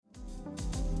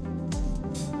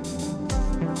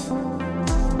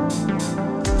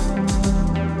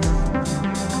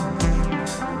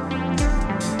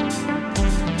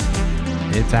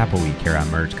It's Apple Week here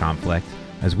on Merge Conflict.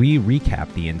 As we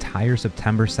recap the entire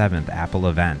September 7th Apple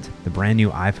event, the brand new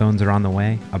iPhones are on the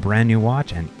way, a brand new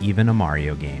watch, and even a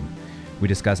Mario game. We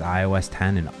discuss iOS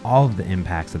 10 and all of the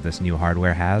impacts that this new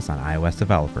hardware has on iOS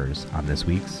developers on this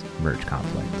week's Merge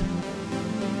Conflict.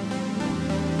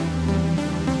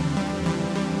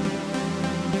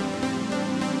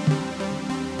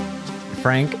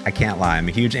 Frank, I can't lie, I'm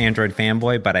a huge Android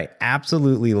fanboy, but I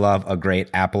absolutely love a great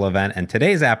Apple event. And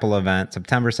today's Apple event,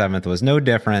 September 7th, was no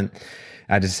different.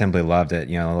 I just simply loved it.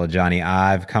 You know, little Johnny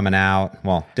Ive coming out.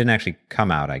 Well, didn't actually come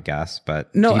out, I guess,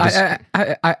 but no,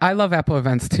 I love Apple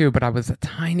events too, but I was a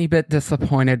tiny bit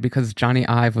disappointed because Johnny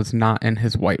Ive was not in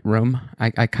his white room.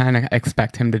 I kind of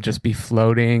expect him to just be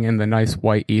floating in the nice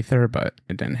white ether, but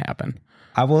it didn't happen.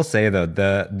 I will say though,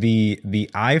 the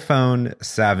iPhone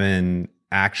 7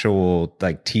 actual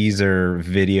like teaser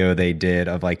video they did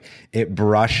of like it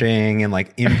brushing and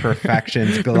like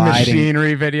imperfections gliding, the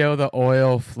machinery video, the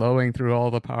oil flowing through all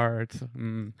the parts.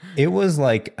 It was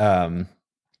like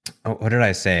what did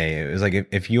I say? It was like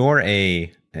if you're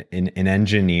an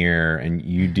engineer and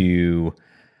you do,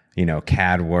 you know,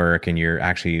 CAD work and you're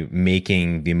actually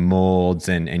making the molds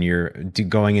and you're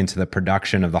going into the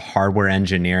production of the hardware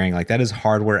engineering, like that is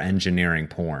hardware engineering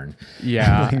porn.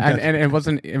 Yeah. and it was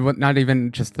not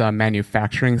even just the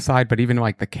manufacturing side, but even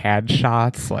like the CAD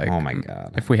shots. Like, oh my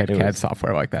God. If we had CAD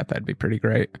software like that, that'd be pretty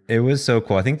great. It was so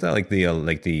cool. I think that like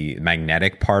the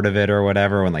magnetic part of it or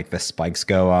whatever, when like the spikes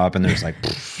go up and there's like,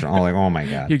 oh my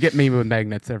God. You get me with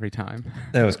magnets every time.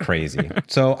 That was crazy.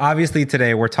 So obviously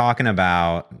today we're talking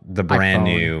about the brand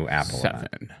new Apple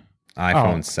 7.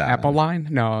 iPhone 7. Apple line?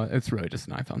 No, it's really just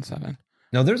an iPhone 7.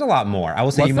 No, there's a lot more. I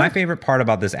will say my favorite part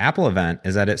about this Apple event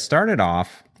is that it started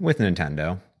off with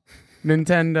Nintendo.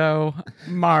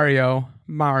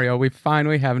 Mario. We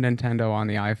finally have Nintendo on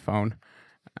the iPhone.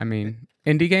 I mean,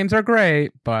 indie games are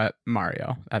great, but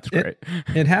Mario, that's great.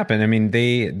 It happened. I mean,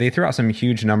 they threw out some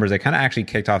huge numbers. They kind of actually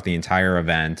kicked off the entire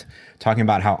event talking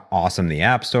about how awesome the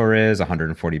App Store is,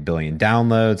 140 billion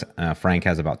downloads. Frank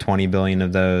has about 20 billion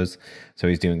of those, so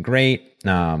he's doing great.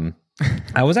 I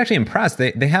was actually impressed.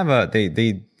 They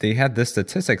had this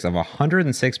statistics of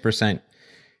 106%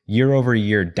 year over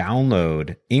year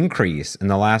download increase in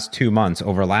the last 2 months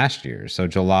over last year. So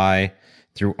July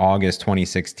through August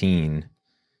 2016.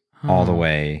 All the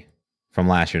way from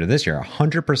last year to this year,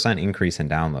 100% increase in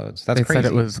downloads. That's crazy. They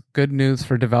said it was good news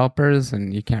for developers,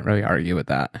 and you can't really argue with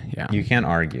that. Yeah, you can't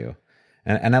argue.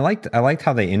 And I liked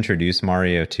how they introduced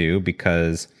Mario too,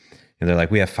 because they're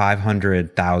like, we have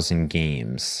 500,000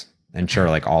 games, and sure,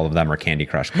 like all of them are Candy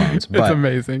Crush clones. But it's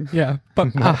amazing. Yeah,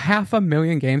 but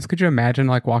 500,000 games. Could you imagine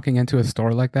like walking into a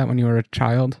store like that when you were a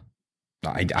child?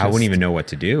 I wouldn't even know what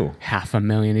to do.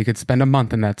 500,000. You could spend a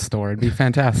month in that store. It'd be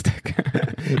fantastic.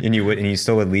 and you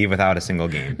still would leave without a single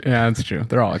game. Yeah, that's true.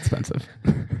 They're all expensive.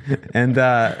 And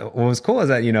what was cool is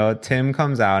that, Tim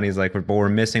comes out and he's like, but we're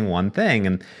missing one thing.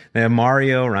 And they have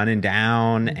Mario running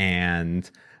down and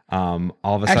all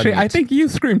of a sudden... Actually, I think you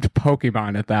screamed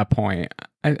Pokemon at that point.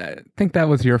 I think that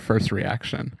was your first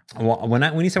reaction. Well, when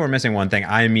you said we're missing one thing,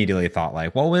 I immediately thought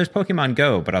like, well, there's Pokemon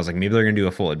Go, but I was like, maybe they're going to do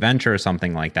a full adventure or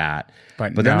something like that.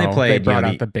 But no, then they brought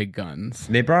out the big guns.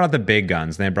 They brought out the big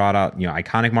guns. They brought out,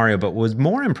 iconic Mario. But what was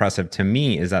more impressive to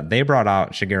me is that they brought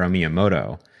out Shigeru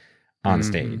Miyamoto on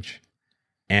stage.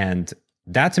 And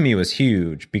that to me was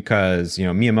huge because,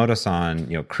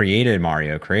 Miyamoto-san, created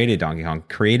Mario, created Donkey Kong,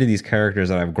 created these characters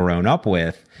that I've grown up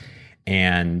with.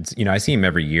 And, I see him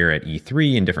every year at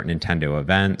E3 and different Nintendo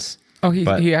events. Oh, he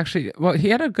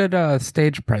had a good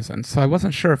stage presence. So I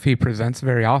wasn't sure if he presents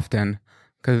very often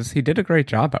because he did a great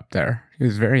job up there. He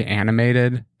was very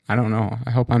animated. I don't know. I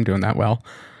hope I'm doing that well.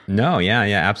 No, yeah,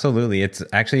 absolutely. It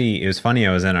was funny.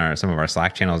 I was in some of our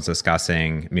Slack channels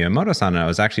discussing Miyamoto-san, and I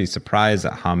was actually surprised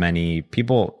at how many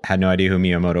people had no idea who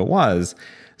Miyamoto was.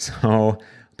 So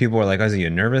people were like, "Oh, is he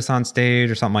nervous on stage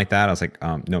or something like that?" I was like,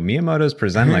 "No, Miyamoto's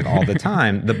presenting like all the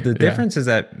time." The difference is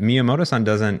that Miyamoto-san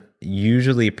doesn't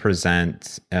usually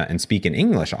present and speak in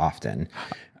English often.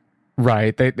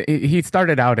 Right. He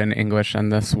started out in English in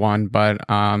this one, but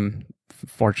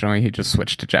fortunately, he just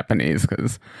switched to Japanese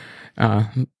because.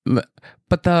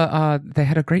 But they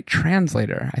had a great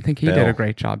translator. I think he did a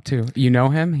great job too. You know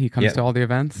him? He comes to all the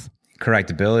events.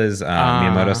 Correct. Bill is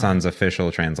Miyamoto-san's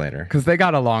official translator. Because they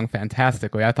got along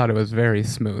fantastically. I thought it was very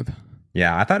smooth.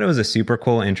 Yeah, I thought it was a super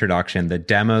cool introduction. The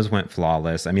demos went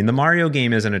flawless. I mean, the Mario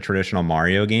game isn't a traditional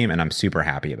Mario game, and I'm super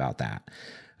happy about that.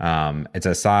 It's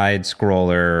a side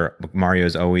scroller.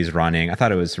 Mario's always running. I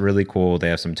thought it was really cool. They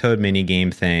have some Toad mini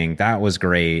game thing. That was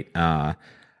great.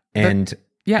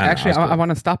 Yeah, I don't know, actually, it was I cool. want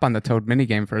to stop on the Toad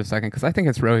minigame for a second because I think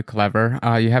it's really clever.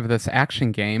 You have this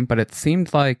action game, but it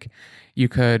seemed like you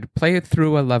could play it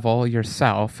through a level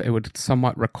yourself. It would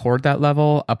somewhat record that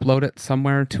level, upload it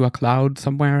somewhere to a cloud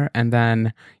somewhere, and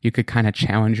then you could kind of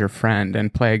challenge your friend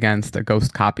and play against a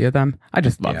ghost copy of them. I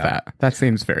just love Yeah. that. That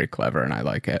seems very clever, and I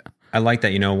like it. I like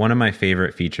that. One of my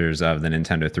favorite features of the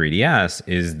Nintendo 3DS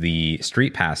is the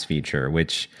Street Pass feature,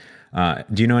 which,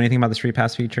 do you know anything about the Street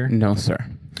Pass feature? No, sir.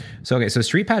 So, okay, so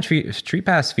Street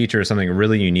Pass feature is something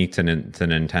really unique to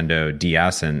Nintendo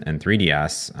DS and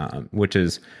 3DS, which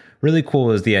is really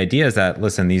cool. Is the idea is that,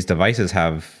 listen, these devices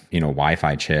have,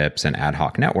 Wi-Fi chips and ad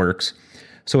hoc networks.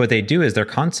 So what they do is they're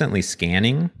constantly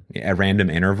scanning at random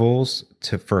intervals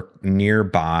for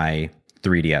nearby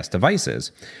 3DS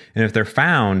devices. And if they're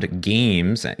found,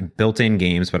 games, built-in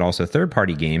games, but also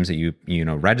third-party games that you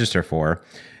register for,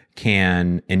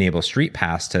 can enable Street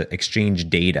Pass to exchange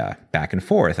data back and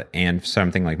forth. And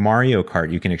something like Mario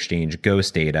Kart, you can exchange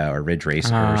Ghost data or Ridge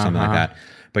Racer or something like that.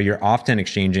 But you're often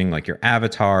exchanging like your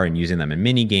avatar and using them in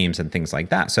mini games and things like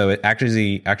that. So it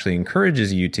actually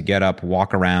encourages you to get up,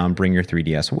 walk around, bring your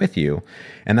 3DS with you.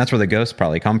 And that's where the ghosts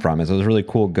probably come from. Is it was a really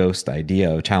cool ghost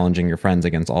idea of challenging your friends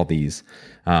against all these,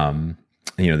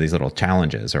 these little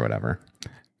challenges or whatever.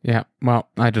 Yeah, well,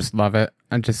 I just love it.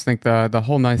 I just think the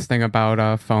whole nice thing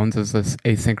about phones is this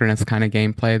asynchronous kind of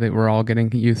gameplay that we're all getting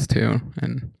used to,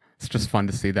 and it's just fun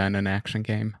to see that in an action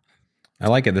game. I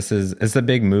like it. It's a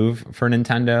big move for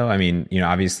Nintendo. I mean,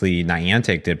 obviously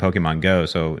Niantic did Pokemon Go,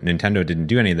 so Nintendo didn't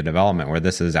do any of the development, where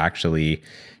this is actually,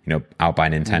 out by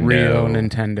Nintendo. Real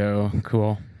Nintendo,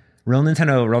 cool. Real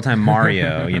Nintendo, real-time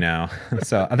Mario,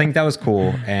 So I think that was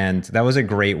cool, and that was a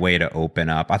great way to open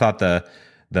up. I thought the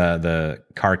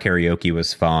car karaoke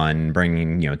was fun,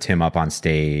 bringing Tim up on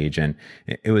stage, and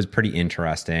it was pretty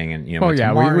interesting. And oh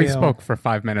yeah, we spoke for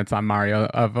 5 minutes on Mario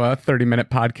of a 30-minute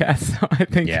podcast, so I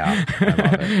think I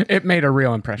love it. it made a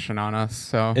real impression on us.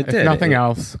 So if nothing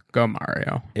else, go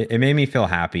Mario. It made me feel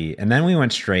happy, and then we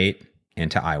went straight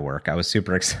into iWork. I was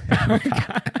super excited.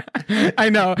 I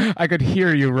know. I could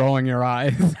hear you rolling your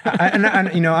eyes. and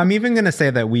I'm even going to say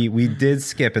that we did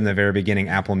skip in the very beginning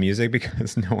Apple Music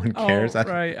because no one cares. Oh,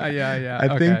 right. Yeah.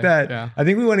 I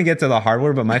think we want to get to the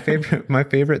hardware, but my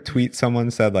favorite tweet, someone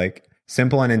said like,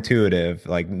 simple and intuitive,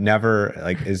 like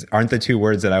never aren't the two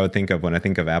words that I would think of when I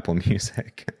think of Apple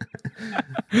Music.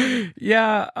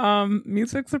 Yeah,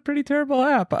 music's a pretty terrible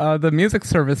app. The music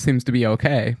service seems to be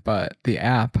okay, but the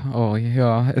app, oh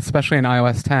yeah, especially in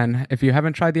iOS 10. If you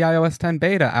haven't tried the iOS 10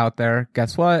 beta out there,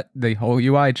 guess what? The whole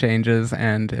UI changes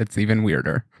and it's even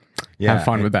weirder. Yeah, have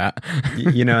fun with that.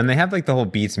 And they have like the whole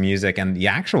Beats music and the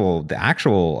actual the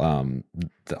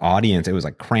audience. It was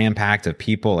like cram packed of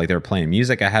people. Like they were playing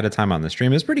music ahead of time on the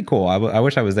stream. It was pretty cool. I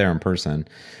wish I was there in person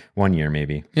one year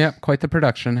maybe. Yeah, quite the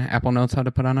production. Apple knows how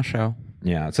to put on a show.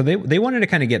 Yeah, so they wanted to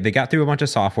kind of they got through a bunch of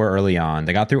software early on.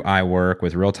 They got through iWork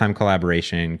with real-time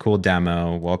collaboration, cool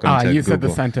demo. Welcome to you Google. Said the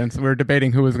sentence. We were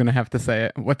debating who was going to have to say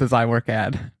it. What does iWork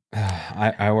add?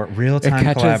 iWork real-time collaboration.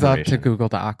 It catches up to collaboration. Google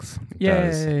Docs.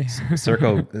 Yay.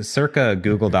 Circa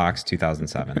Google Docs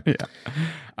 2007. Yeah.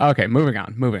 Okay, moving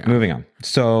on.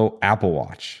 So Apple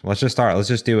Watch. Let's just start. Let's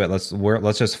just do it.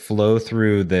 Let's just flow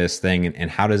through this thing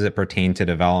and how does it pertain to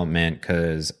development?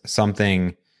 Because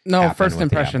something. No, first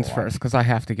impressions first, because I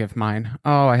have to give mine.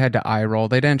 Oh, I had to eye roll.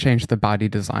 They didn't change the body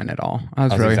design at all. I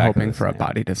was really hoping for a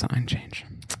body design change.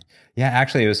 Yeah,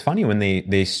 actually, it was funny when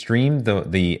they streamed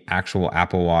the actual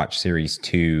Apple Watch Series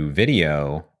 2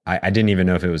 video. I didn't even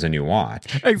know if it was a new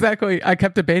watch. Exactly. I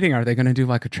kept debating, are they going to do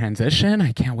like a transition?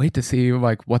 I can't wait to see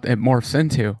like what it morphs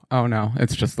into. Oh no,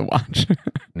 it's just the watch.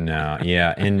 No,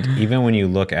 yeah. And even when you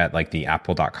look at like the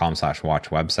apple.com/watch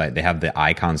website, they have the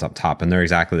icons up top and they're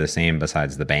exactly the same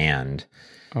besides the band.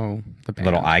 Oh, the band.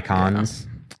 Little icons.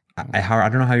 Yeah. I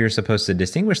don't know how you're supposed to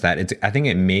distinguish that. I think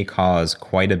it may cause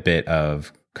quite a bit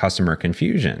of customer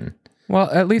confusion. Well,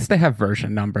 at least they have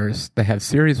version numbers. They have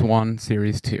Series 1,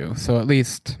 Series 2. So at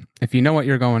least if you know what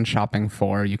you're going shopping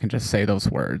for, you can just say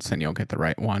those words and you'll get the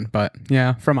right one. But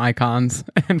yeah, from icons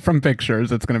and from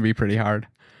pictures, it's going to be pretty hard.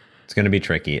 It's going to be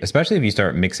tricky, especially if you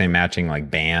start mixing and matching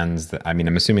like bands. I mean,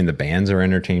 I'm assuming the bands are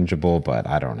interchangeable, but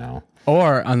I don't know.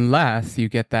 Or unless you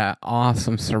get that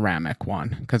awesome ceramic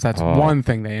one, because that's one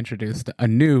thing they introduced, a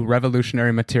new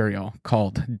revolutionary material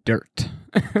called dirt.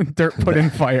 Dirt put in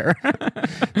fire.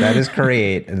 That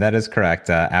is correct.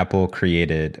 Apple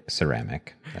created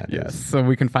ceramic. Yes, so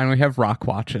we can finally have rock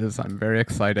watches. I'm very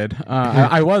excited.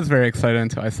 I was very excited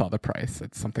until I saw the price.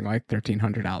 It's something like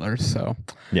 $1,300. So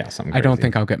yeah, something crazy. I don't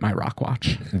think I'll get my rock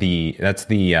watch. That's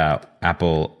the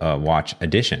Apple Watch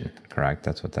Edition, correct?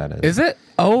 That's what that is. Is it?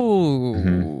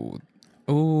 Oh,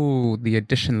 Oh, the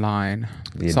Edition line.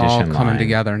 The It's all Edition coming line.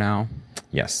 together now.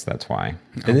 Yes, that's why.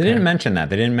 Okay. They didn't mention that.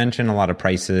 They didn't mention a lot of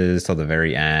prices till the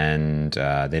very end.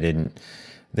 They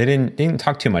didn't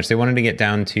talk too much. They wanted to get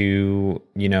down to,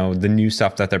 the new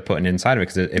stuff that they're putting inside of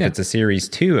it. Because if it's a Series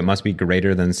 2, it must be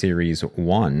greater than Series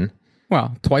 1.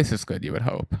 Well, twice as good, you would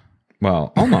hope.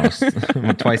 Well, almost.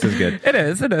 Twice as good. It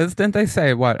is. Didn't they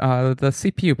say what? The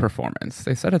CPU performance.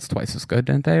 They said it's twice as good,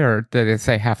 didn't they? Or did they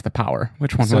say half the power?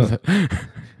 Which one was it?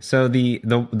 So the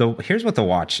here's what the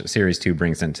Watch Series 2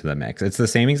 brings into the mix. It's the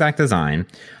same exact design.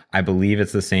 I believe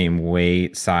it's the same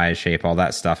weight, size, shape, all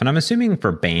that stuff. And I'm assuming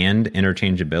for band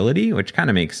interchangeability, which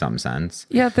kind of makes some sense.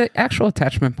 Yeah, the actual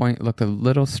attachment point looked a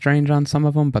little strange on some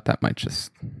of them, but that might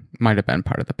have been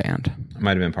part of the band.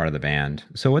 Might have been part of the band.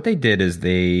 So what they did is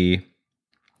they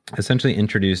essentially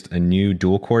introduced a new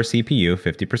dual-core CPU,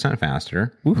 50%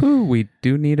 faster. Woohoo! We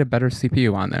do need a better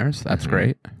CPU on there, so that's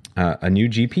great. A new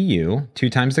GPU, 2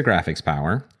 times the graphics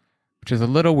power. Which is a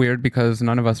little weird because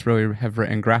none of us really have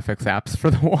written graphics apps for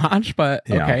the watch, but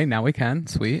okay, now we can.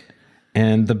 Sweet.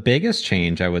 And the biggest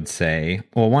change, I would say,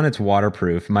 well, one, it's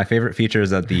waterproof. My favorite feature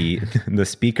is that the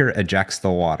speaker ejects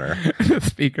the water. The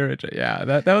speaker, yeah,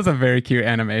 that was a very cute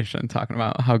animation talking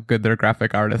about how good their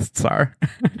graphic artists are.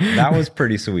 That was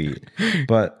pretty sweet.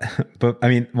 But I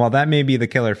mean, while that may be the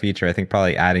killer feature, I think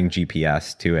probably adding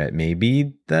GPS to it may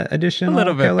be the additional a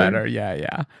little bit killer. Better,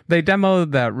 yeah. They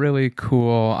demoed that really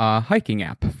cool hiking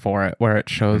app for it where it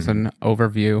shows an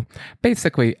overview.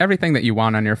 Basically, everything that you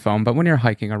want on your phone, but when you're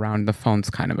hiking around, the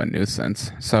phone's kind of a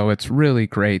nuisance. So it's really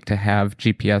great to have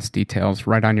GPS details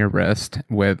right on your wrist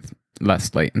with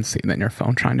less latency than your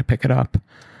phone trying to pick it up.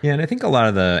 Yeah, and I think a lot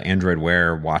of the Android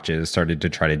Wear watches started to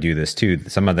try to do this too.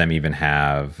 Some of them even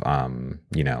have,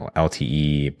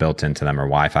 LTE built into them or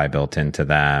Wi-Fi built into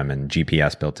them and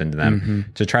GPS built into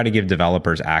them to try to give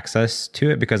developers access to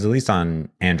it, because at least on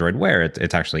Android Wear,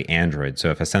 it's actually Android.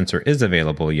 So if a sensor is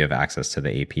available, you have access to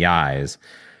the APIs.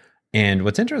 And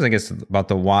what's interesting, I guess, about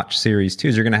the Watch Series 2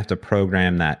 is you're going to have to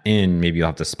program that in. Maybe you'll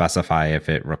have to specify if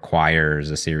it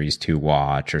requires a Series 2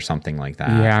 watch or something like that.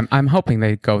 Yeah, I'm hoping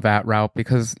they go that route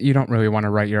because you don't really want to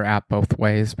write your app both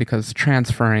ways, because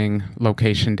transferring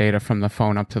location data from the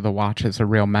phone up to the watch is a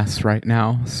real mess right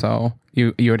now. So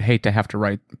you would hate to have to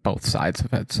write both sides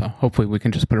of it. So hopefully we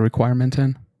can just put a requirement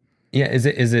in. Yeah, does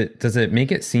it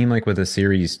make it seem like with a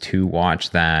Series 2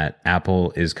 watch that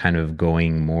Apple is kind of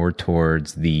going more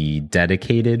towards the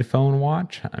dedicated phone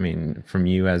watch? I mean, from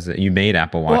you you made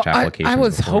Apple Watch applications. I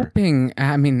was before. hoping,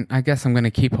 I guess I'm going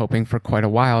to keep hoping for quite a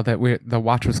while that the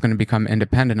watch was going to become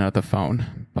independent of the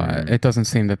phone, but it doesn't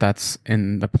seem that that's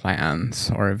in the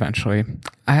plans or eventually.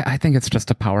 I think it's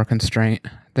just a power constraint.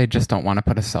 They just don't want to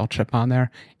put a cell chip on there.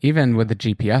 Even with the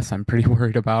GPS, I'm pretty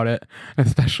worried about it,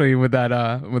 especially with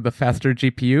that with the faster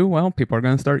GPU. Well, people are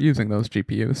going to start using those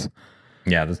GPUs.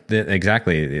 Yeah,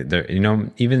 exactly.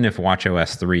 Even if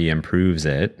WatchOS 3 improves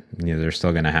it, they're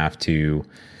still going to have to.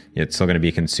 It's still going to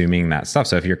be consuming that stuff.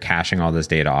 So if you're caching all this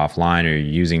data offline or you're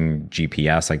using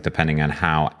GPS, like depending on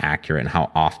how accurate and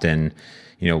how often,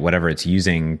 whatever it's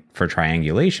using for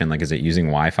triangulation, like is it using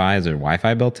Wi-Fi? Is there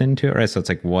Wi-Fi built into it? Right. So it's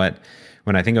like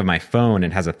when I think of my phone,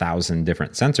 it has 1,000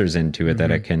 different sensors into it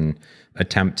that it can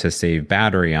attempt to save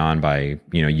battery on by,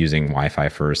 using Wi-Fi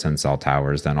first and cell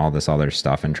towers, then all this other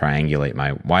stuff and triangulate my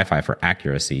Wi-Fi for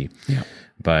accuracy. Yeah.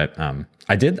 But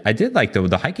I did like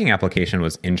the hiking application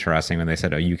was interesting when they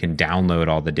said, you can download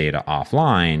all the data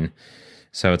offline.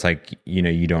 So it's like,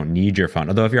 you don't need your phone.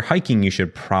 Although if you're hiking, you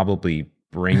should probably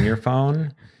bring your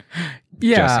phone.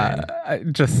 Yeah,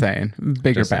 just saying.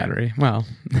 Bigger battery. Well,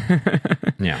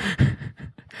 yeah,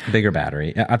 bigger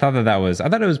battery. I thought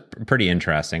it was pretty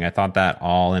interesting. I thought that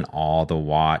all in all, the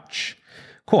watch,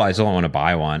 cool. I still don't want to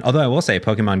buy one. Although I will say,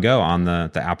 Pokemon Go on the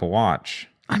Apple Watch.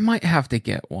 I might have to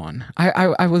get one.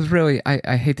 I was really,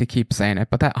 I hate to keep saying it,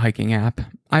 but that hiking app,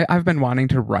 I've been wanting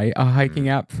to write a hiking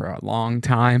app for a long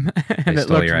time, and it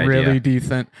looked really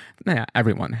decent. Yeah,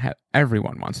 everyone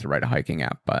wants to write a hiking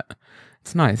app, but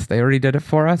it's nice. They already did it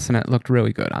for us, and it looked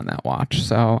really good on that watch,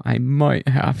 so I might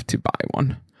have to buy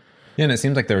one. Yeah, and it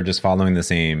seems like they were just following the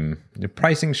same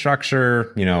pricing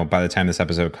structure. By the time this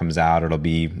episode comes out, it'll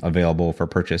be available for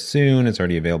purchase soon. It's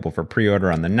already available for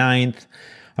pre-order on the 9th.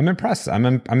 I'm impressed.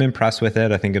 I'm impressed with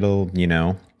it. I think it'll,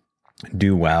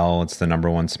 do well. It's the number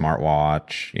one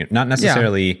smartwatch. Not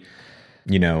necessarily,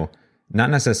 not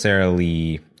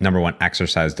necessarily number one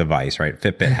exercise device, right?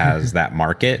 Fitbit has that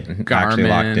market actually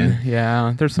locked in.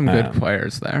 Yeah, there's some good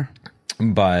players there.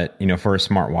 But, for a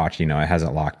smartwatch, it has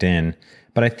it locked in.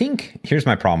 But I think here's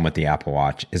my problem with the Apple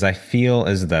Watch is I feel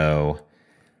as though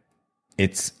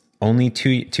it's only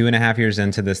 2.5 years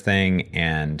into this thing,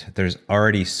 and there's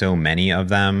already so many of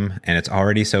them, and it's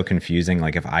already so confusing.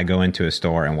 Like if I go into a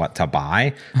store and what to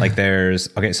buy, like there's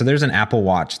an Apple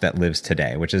Watch that lives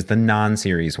today, which is the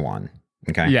non-Series 1.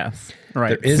 Okay. Yes.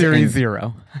 Right. There is Series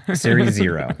 0. Series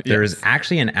 0. Yes. There is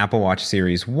actually an Apple Watch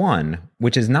Series 1,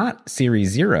 which is not Series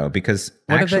 0 because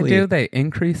what actually did they do? They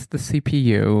increased the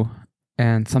CPU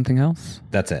and something else?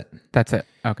 That's it. That's it.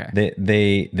 Okay.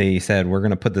 They said we're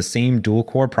going to put the same dual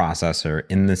core processor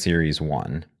in the Series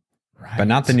 1, Right. but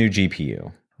not the new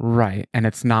GPU. Right. And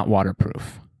it's not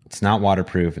waterproof. It's not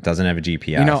waterproof. It doesn't have a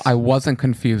GPS. You know, I wasn't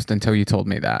confused until you told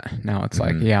me that. Now it's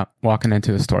like, yeah, walking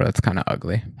into a store, that's kind of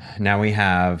ugly. Now we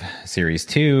have Series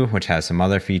 2, which has some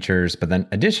other features, but then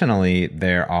additionally,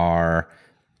 there are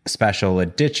special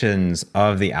editions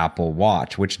of the Apple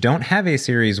Watch, which don't have a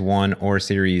Series 1 or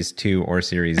Series 2 or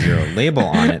Series 0 label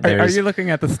on it. Are you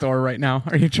looking at the store right now?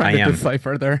 Are you trying to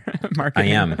decipher their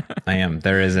marketing? I am.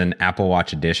 There is an Apple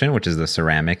Watch edition, which is the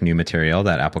ceramic new material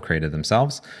that Apple created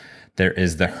themselves. There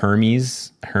is the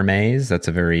Hermes. That's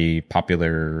a very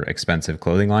popular, expensive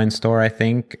clothing line store, I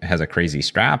think. It has a crazy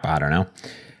strap. I don't know.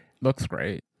 Looks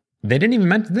great. They didn't even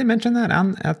mention. Did they mention that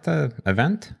at the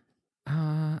event?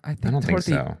 I don't think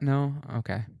so. No.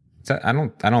 Okay. So I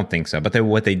don't think so. But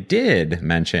what they did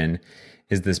mention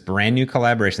is this brand new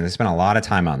collaboration. They spent a lot of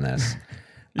time on this.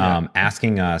 Yeah.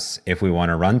 Asking us if we want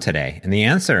to run today, and the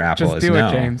answer, Apple, is no. Just do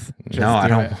it, James. I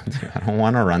don't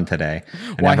want to run today.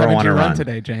 Why haven't you run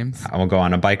today, James? I will go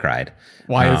on a bike ride.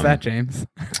 Why is that, James?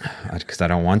 Because I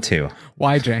don't want to.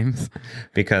 Why, James?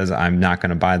 Because I'm not going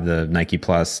to buy the Nike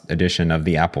Plus edition of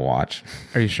the Apple Watch.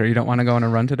 Are you sure you don't want to go on a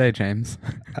run today, James?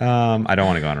 I don't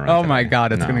want to go on a run. Oh my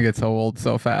God, it's going to get so old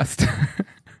so fast.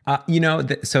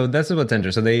 So this is what's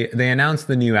interesting. So they announced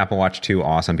the new Apple Watch 2.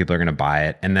 Awesome. People are going to buy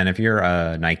it. And then if you're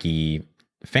a Nike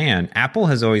fan, Apple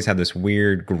has always had this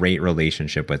weird, great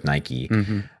relationship with Nike.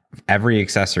 Mm-hmm. Every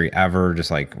accessory ever,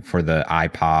 just like for the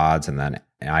iPods and then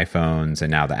iPhones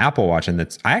and now the Apple Watch. And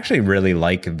I actually really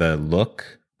like the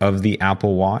look of the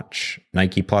Apple Watch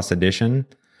Nike Plus edition.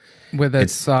 With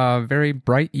its very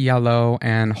bright yellow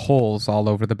and holes all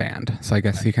over the band. So I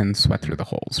guess you can sweat through the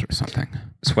holes or something.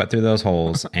 Sweat through those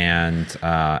holes. And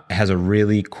it has a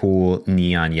really cool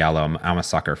neon yellow. I'm a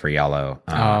sucker for yellow.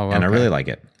 Okay. And I really like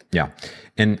it. Yeah.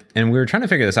 And we were trying to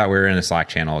figure this out. We were in a Slack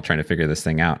channel trying to figure this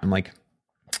thing out. I'm like,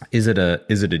 is it a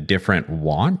different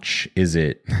watch? Is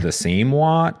it the same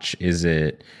watch?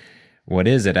 What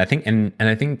is it? I think, and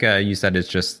I think you said it's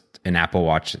just an Apple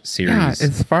Watch Series. Yeah,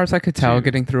 as far as I could tell,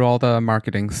 getting through all the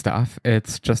marketing stuff,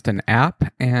 it's just an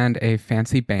app and a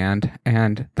fancy band.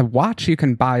 And the watch you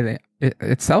can buy,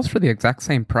 it sells for the exact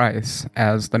same price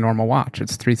as the normal watch.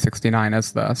 It's $369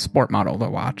 as the sport model of the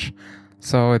watch.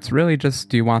 So it's really just,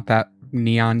 do you want that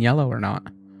neon yellow or not?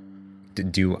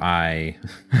 Am I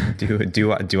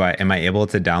able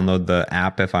to download the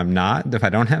app if I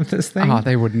don't have this thing? Oh,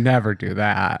 they would never do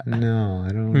that. No, I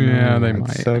don't know. Yeah, they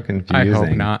might. So confusing. I hope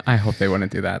not. I hope they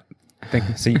wouldn't do that.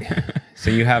 So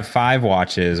you have 5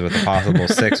 watches with a possible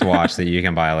 6th watch that you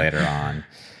can buy later on.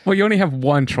 Well, you only have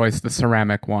one choice, the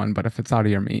ceramic one, but if it's out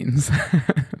of your means,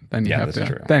 then you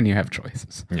have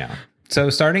choices. Yeah. So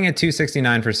starting at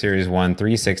 $269 for Series 1,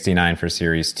 $369 for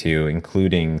Series 2,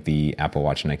 including the Apple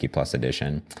Watch Nike Plus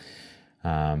edition.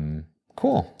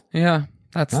 Cool. Yeah,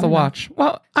 that's the watch.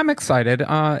 Well, I'm excited.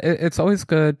 It's always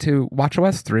good to...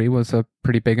 WatchOS 3 was a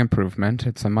pretty big improvement.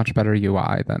 It's a much better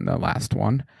UI than the last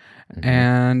one. Mm-hmm.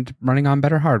 And running on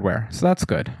better hardware. So that's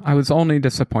good. I was only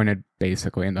disappointed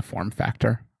basically in the form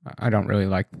factor. I don't really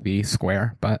like the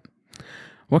square, but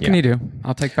what can you do?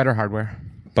 I'll take better hardware.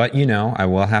 But, I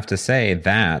will have to say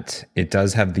that it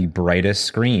does have the brightest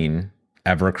screen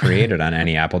ever created on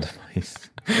any Apple device.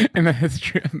 In the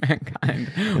history of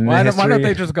mankind. Why don't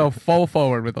they just go full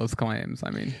forward with those claims?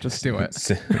 I mean, just do it.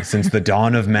 Since the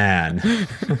dawn of man,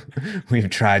 we've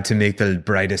tried to make the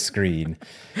brightest screen.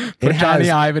 Put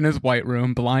Johnny Ive in his white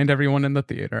room, blind everyone in the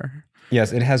theater.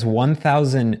 Yes, it has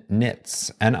 1,000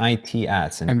 nits,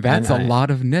 N-I-T-S. And that's a lot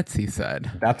of nits, he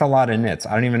said. That's a lot of nits.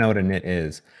 I don't even know what a nit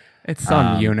is. It's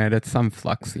some unit. It's some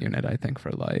flux unit, I think, for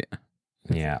light.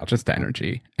 Yeah. Just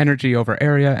energy. Energy over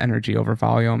area, energy over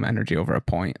volume, energy over a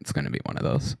point. It's going to be one of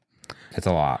those. It's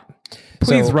a lot.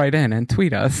 Please write in and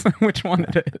tweet us which one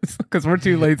it is, because we're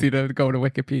too lazy to go to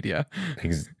Wikipedia.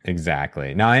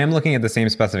 Exactly. Now, I am looking at the same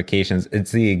specifications.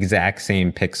 It's the exact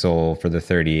same pixel for the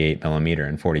 38 millimeter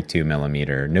and 42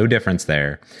 millimeter. No difference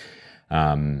there.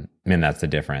 That's the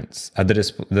difference.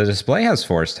 The display has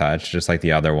Force Touch, just like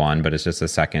the other one, but it's just a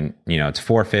second, it's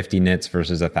 450 nits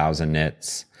versus 1,000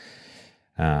 nits.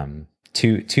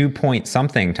 two point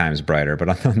something times brighter,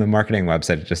 but on the marketing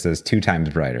website it just says 2 times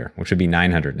brighter, which would be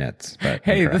 900 nits. But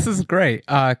hey, this is great.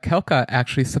 Kelka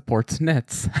actually supports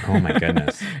nits. Oh my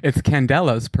goodness. It's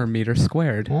candelas per meter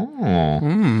squared.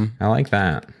 Oh, I like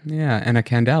that. Yeah, and a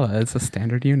candela is a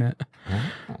standard unit.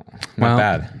 Not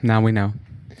bad. Now we know.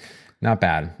 Not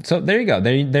bad. So there you go.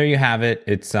 There you have it.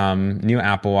 It's new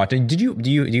Apple Watch. Do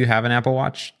you have an Apple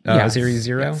Watch Series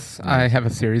 0? Yes, I have a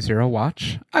Series 0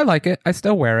 watch. I like it. I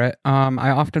still wear it.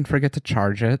 I often forget to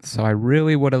charge it, so I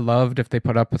really would have loved if they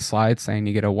put up a slide saying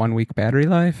you get a 1-week battery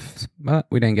life, but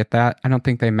we didn't get that. I don't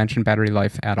think they mentioned battery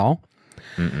life at all.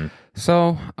 Mm-mm.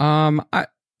 So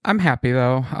I'm happy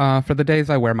though. For the days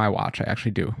I wear my watch, I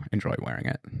actually do enjoy wearing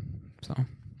it. So.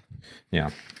 Yeah,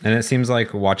 and it seems like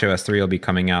watchOS 3 will be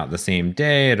coming out the same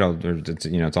day.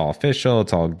 It's all official.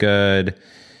 It's all good.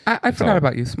 I forgot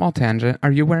about you. Small tangent.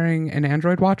 Are you wearing an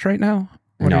Android watch right now?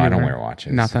 No, I don't wear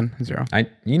watches. Nothing. 0.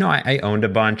 I owned a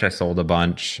bunch. I sold a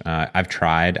bunch. I've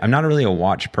tried. I'm not really a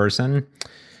watch person,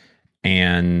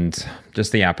 and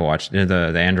just the Apple Watch,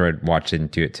 the Android watch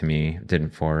didn't do it to me.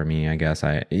 Didn't for me. I guess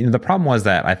the problem was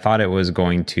that I thought it was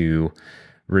going to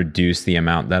reduce the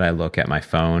amount that I look at my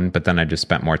phone, but then I just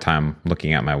spent more time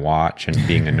looking at my watch and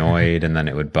being annoyed, and then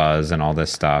it would buzz and all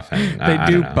this stuff. And they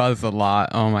do buzz a lot.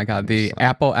 Oh my God. The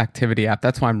Apple Activity app.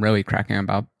 That's why I'm really cracking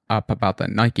up about the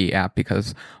Nike app,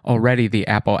 because already the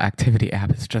Apple Activity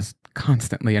app is just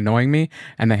constantly annoying me.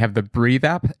 And they have the Breathe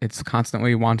app. It's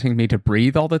constantly wanting me to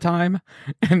breathe all the time.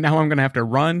 And now I'm going to have to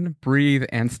run, breathe,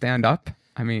 and stand up.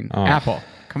 I mean, Apple,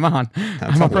 come on.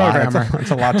 I'm a programmer.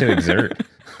 That's a lot to exert.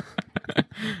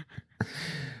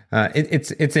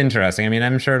 It's interesting. I mean,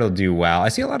 I'm sure it'll do well. I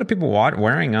see a lot of people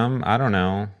wearing them. I don't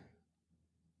know.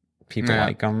 People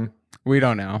like them. We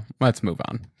don't know. Let's move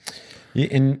on.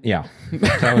 Yeah,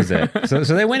 that was it. So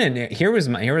they went in. Here was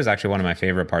actually one of my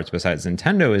favorite parts besides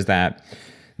Nintendo is that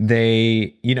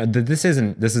they, this is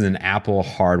an Apple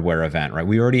hardware event, right?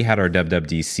 We already had our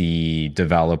WWDC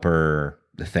developer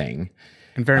thing.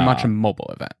 And very much a mobile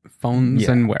event, phones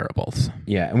and wearables.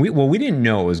 Yeah, and we didn't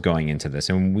know it was going into this,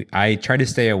 and I tried to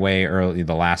stay away early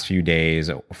the last few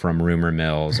days from rumor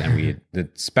mills, and we had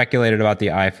speculated about the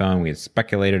iPhone. We had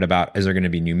speculated about, is there going to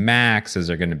be new Macs? Is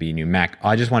there going to be new Mac?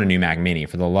 I just want a new Mac Mini.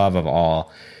 For the love of all,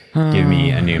 give me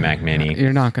a new Mac Mini.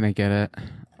 You're not going to get it.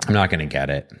 I'm not going to get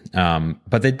it.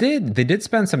 But they did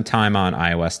spend some time on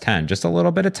iOS 10, just a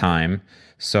little bit of time.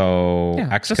 So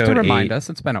Xcode just to remind us,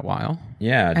 it's been a while.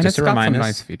 Yeah, and just to remind us. It's got some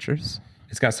nice features.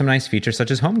 It's got some nice features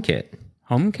such as HomeKit.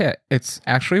 HomeKit, it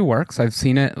actually works. I've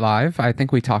seen it live. I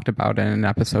think we talked about it in an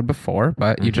episode before,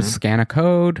 but you just scan a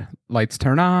code, lights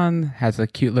turn on, has a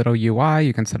cute little UI.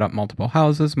 You can set up multiple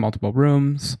houses, multiple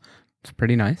rooms. It's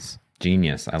pretty nice.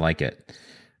 Genius. I like it.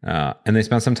 And they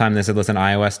spent some time. They said, listen,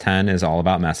 iOS 10 is all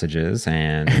about messages.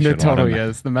 And it totally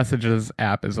is. The Messages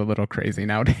app is a little crazy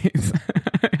nowadays.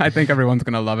 I think everyone's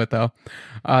going to love it, though.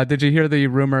 Did you hear the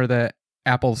rumor that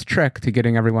Apple's trick to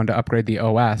getting everyone to upgrade the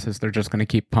OS is they're just going to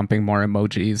keep pumping more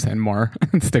emojis and more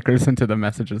stickers into the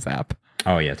Messages app?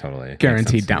 Oh, yeah, totally.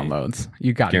 Guaranteed downloads.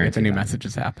 You got to get the new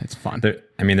Messages app. It's fun. There's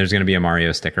going to be a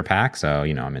Mario sticker pack, so,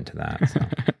 I'm into that.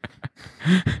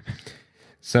 So.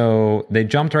 So they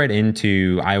jumped right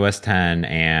into iOS 10,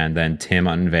 and then Tim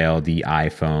unveiled the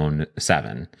iPhone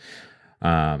 7.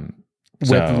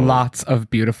 With lots of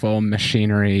beautiful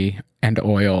machinery and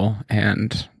oil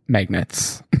and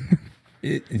magnets.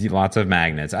 Lots of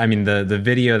magnets. I mean, the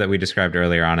video that we described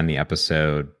earlier on in the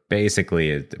episode, basically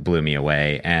it blew me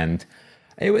away. And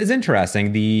it was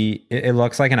interesting. It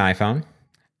looks like an iPhone.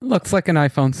 Looks like an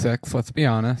iPhone 6, let's be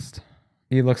honest.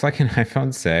 It looks like an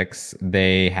iPhone 6.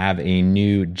 They have a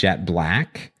new jet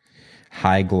black,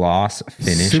 high gloss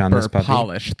finish on this puppy. Super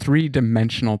polished,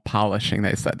 3-dimensional polishing.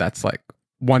 They said that's like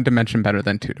 1 dimension better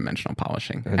than 2-dimensional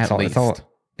polishing. At least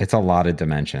it's a lot of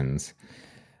dimensions.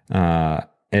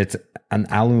 It's an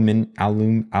aluminum.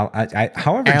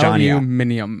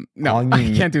 No,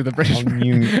 I can't do the British.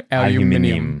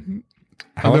 Aluminium.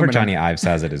 However, Johnny Ive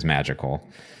says it is magical.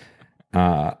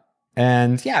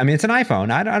 And yeah, I mean, it's an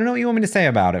iPhone. I don't know what you want me to say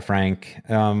about it, Frank.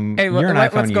 Hey,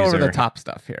 let's go over the top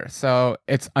stuff here. So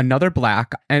it's another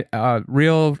black,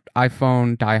 real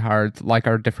iPhone diehards like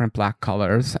our different black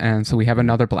colors. And so we have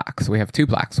another black. So we have 2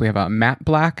 blacks. We have a matte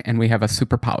black and we have a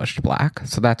super polished black.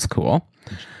 So that's cool.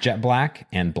 Jet black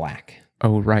and black.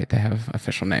 Oh, right. They have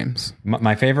official names.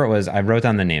 My favorite was, I wrote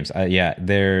down the names.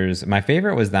 My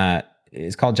favorite was that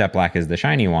it's called Jet Black is the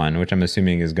shiny one, which I'm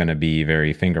assuming is going to be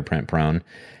very fingerprint prone.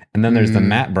 And then there's the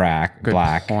matte black. Good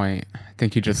point. I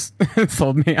think you just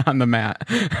sold me on the matte.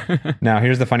 Now,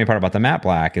 here's the funny part about the matte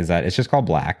black is that it's just called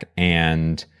black.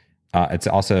 And It's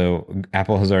also,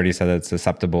 Apple has already said that it's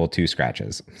susceptible to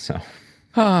scratches. So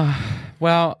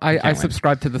Well, I win.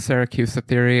 subscribe to the Syracuse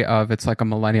theory of it's like a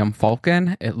Millennium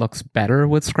Falcon. It looks better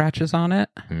with scratches on it.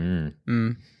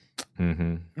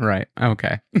 Right.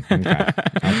 Okay.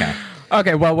 Okay.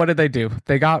 Okay. Well, what did they do?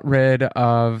 They got rid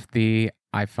of the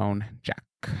iPhone jack.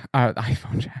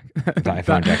 iPhone jack. The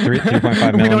iPhone jack, 3.5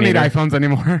 millimeter. We don't need iPhones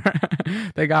anymore.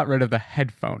 They got rid of the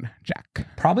headphone jack.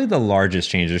 Probably the largest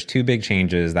change. There's two big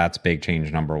changes. That's big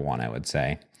change number one, I would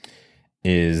say,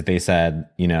 is they said,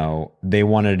 they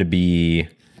wanted to be,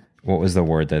 what was the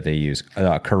word that they used?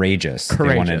 Courageous.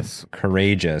 They wanted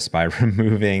courageous by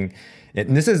removing it.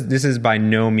 And this is by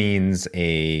no means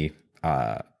a,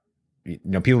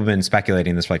 people have been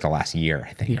speculating this for like the last year,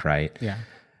 I think, right? Yeah.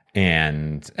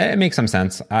 And it makes some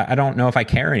sense. I don't know if I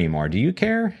care anymore. Do you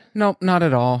care? No, not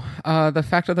at all. The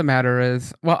fact of the matter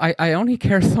is, well, I only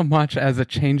care so much as it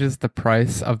changes the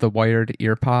price of the wired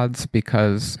ear pods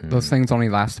because those things only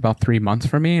last about 3 months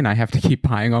for me and I have to keep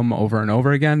buying them over and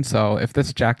over again. So if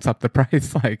this jacks up the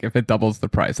price, like if it doubles the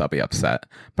price, I'll be upset.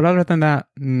 But other than that,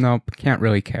 nope, can't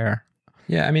really care.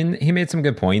 Yeah, I mean, he made some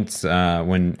good points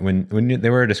when they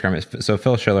were describing. So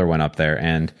Phil Schiller went up there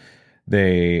and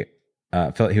he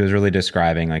was really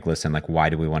describing like, listen, like, why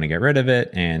do we want to get rid of it?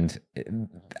 And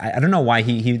I don't know why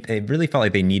it really felt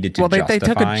like they needed to. Well, they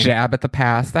took a jab at the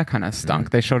past. That kind of stunk.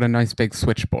 They showed a nice big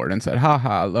switchboard and said,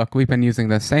 haha, look, we've been using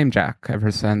the same jack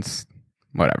ever since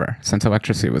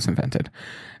electricity was invented.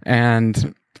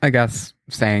 And I guess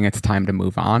saying it's time to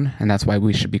move on. And that's why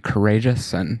we should be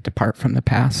courageous and depart from the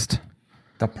past.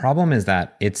 The problem is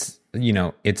that it's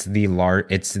the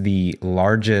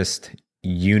largest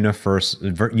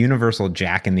universal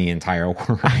jack in the entire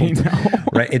world. I know.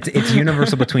 Right? It's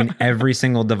universal between every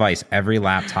single device, every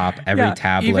laptop, every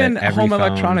tablet, even every home phone.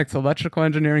 Electronics, electrical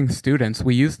engineering students,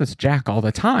 we use this jack all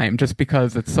the time just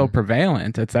because it's so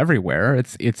prevalent. It's everywhere.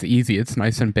 It's easy. It's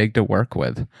nice and big to work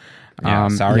with.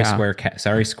 Sorry,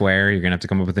 Square. You're gonna have to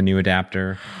come up with a new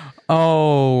adapter.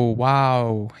 Oh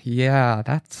wow, yeah,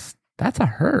 that's a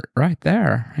hurt right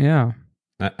there. Yeah.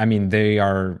 I mean, they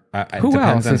are. Who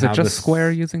else? Is it just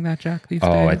Square using that jack these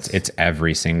days? Oh, it's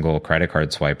every single credit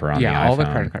card swiper on the iPhone. Yeah, all the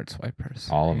credit card swipers.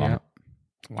 All of them.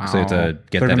 Wow. So you have to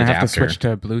get They're that gonna adapter. have to switch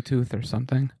to Bluetooth or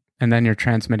something, and then you're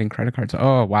transmitting credit cards.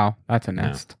 Oh wow, that's a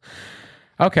nest.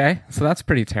 Yeah. Okay, so that's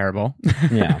pretty terrible.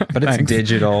 Yeah, but it's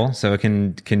digital, so it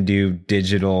can do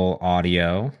digital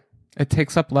audio. It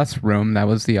takes up less room. That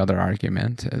was the other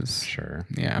argument. Is sure.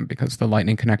 Yeah, because the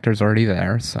Lightning connector is already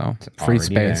there, so it's free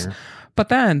space. There. But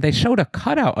then they showed a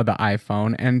cutout of the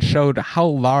iPhone and showed how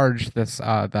large this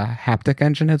the haptic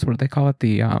engine is. What do they call it?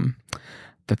 The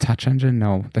touch engine?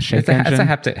 No, the shake engine.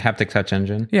 It's a haptic touch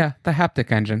engine. Yeah, the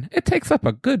haptic engine. It takes up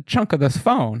a good chunk of this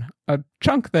phone, a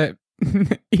chunk that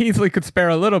easily could spare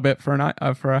a little bit for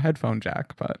a headphone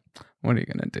jack. But what are you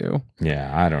gonna do? Yeah,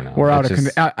 I don't know. We're out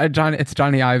of John. It's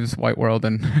Johnny Ive's White World,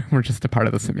 and we're just a part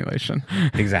of the simulation.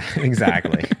 Exactly.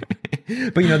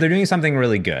 But they're doing something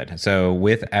really good. So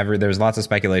there's lots of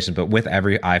speculation, but with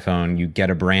every iPhone, you get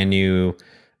a brand new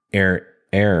Air.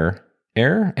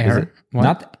 Is it?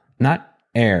 Not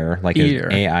Air, like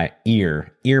an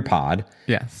ear pod.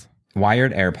 Yes.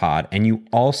 Wired AirPod, and you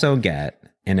also get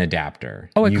an adapter.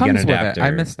 Oh, it comes with it.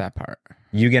 I missed that part.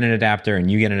 You get an adapter, and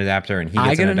you get an adapter, and he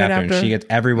gets an adapter, and she gets.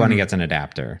 Everyone gets an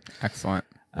adapter. Excellent.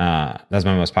 That's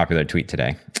my most popular tweet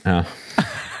today.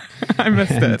 I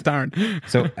missed it. Darn.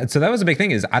 So that was a big thing.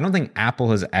 Is I don't think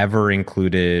Apple has ever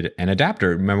included an adapter.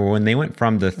 Remember when they went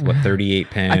from the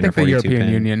 38 pin? I think or 42 the European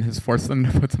pin Union has forced them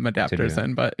to put some adapters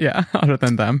in, but yeah, other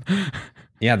than them.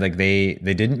 Yeah, like they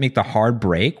didn't make the hard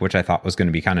break, which I thought was going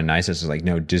to be kind of nice. It's just like,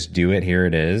 no, just do it. Here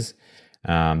it is.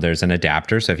 There's an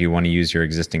adapter, so if you want to use your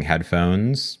existing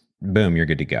headphones, boom, you're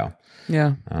good to go.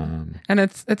 Yeah, and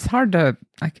it's hard to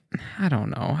I don't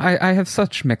know. I have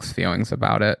such mixed feelings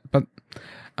about it, but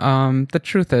the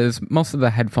truth is, most of the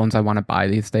headphones I want to buy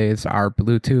these days are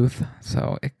Bluetooth,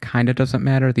 so it kind of doesn't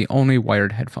matter. The only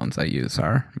wired headphones I use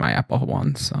are my Apple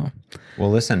ones. So, well,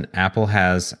 listen, Apple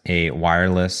has a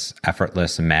wireless,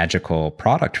 effortless, magical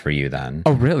product for you. Then,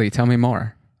 oh, really? Tell me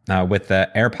more. With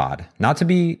the AirPod, not to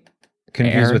be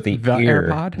confused with the ear,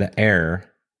 AirPod?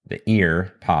 the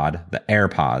ear pod, the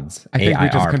AirPods. I think we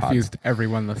just AIR confused pods.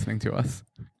 Everyone listening to us.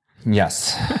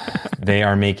 Yes, they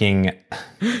are making.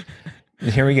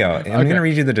 Here we go. I'm going to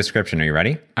read you the description. Are you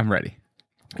ready? I'm ready.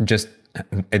 It's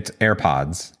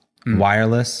AirPods.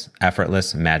 Wireless,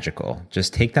 effortless, magical.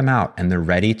 Just take them out and they're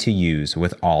ready to use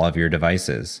with all of your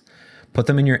devices. Put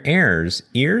them in your ears,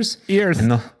 and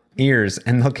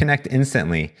they'll connect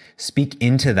instantly. Speak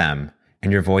into them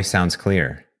and your voice sounds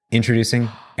clear. Introducing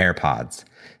AirPods.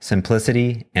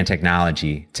 Simplicity and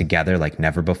technology together like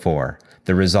never before.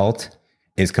 The result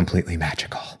is completely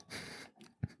magical.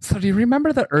 So do you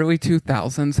remember the early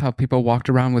 2000s, how people walked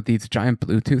around with these giant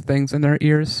Bluetooth things in their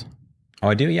ears? Oh,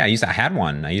 I do? Yeah, I had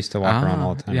one. I used to walk around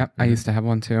all the time. Yep, I used to have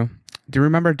one too. Do you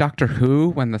remember Doctor Who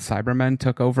when the Cybermen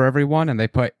took over everyone and they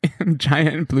put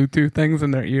giant Bluetooth things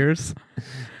in their ears?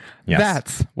 Yes.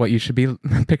 That's what you should be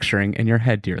picturing in your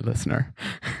head, dear listener.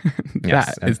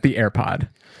 Yes. That is the AirPod.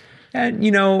 And,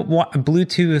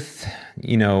 Bluetooth,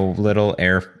 little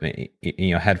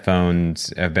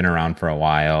headphones have been around for a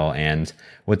while. And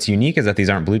what's unique is that these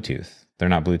aren't Bluetooth. They're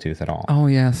not Bluetooth at all. Oh,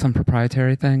 yeah. Some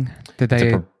proprietary thing. Did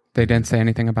they didn't say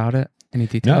anything about it? Any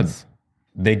details?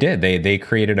 No, they did. They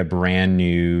created a brand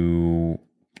new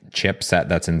chipset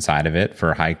that's inside of it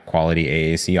for high quality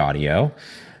AAC audio.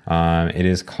 It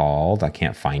is called, I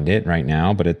can't find it right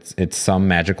now, but it's some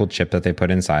magical chip that they put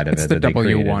inside of it. It's the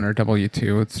W1 or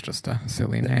W2. It's just a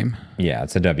silly name. Yeah,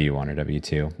 it's a W1 or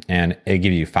W2. And it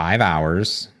gives you 5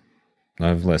 hours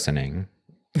of listening.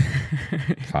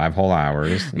 5 whole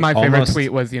hours. My favorite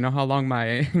tweet was, you know how long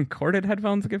my corded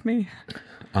headphones give me?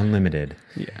 Unlimited.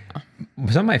 Yeah.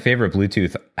 Some of my favorite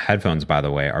Bluetooth headphones, by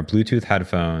the way, are Bluetooth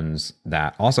headphones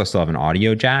that also still have an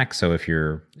audio jack. So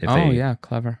yeah,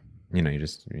 clever. You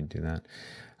do that.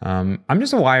 I'm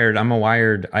a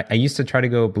wired. I used to try to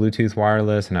go Bluetooth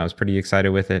wireless and I was pretty excited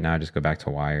with it. Now I just go back to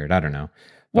wired. I don't know.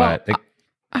 But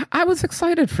I was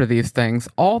excited for these things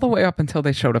all the way up until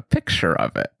they showed a picture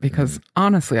of it because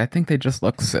honestly, I think they just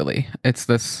look silly. It's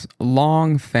this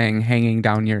long thing hanging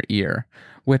down your ear,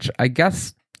 which I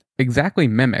guess exactly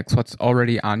mimics what's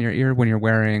already on your ear when you're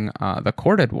wearing the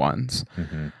corded ones.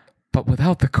 Mm-hmm. But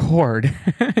without the cord,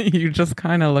 you just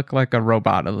kind of look like a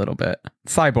robot a little bit.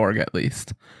 Cyborg, at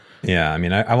least. Yeah, I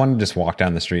mean, I want to just walk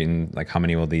down the street and like, how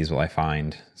many of these will I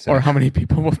find? So, or how many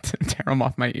people will tear them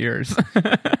off my ears?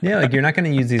 Yeah, like you're not going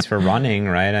to use these for running,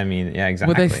 right? I mean, yeah,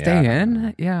 exactly. Will they stay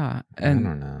in? Yeah. And I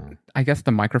don't know. I guess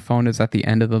the microphone is at the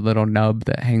end of the little nub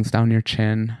that hangs down your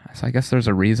chin. So I guess there's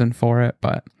a reason for it,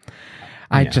 but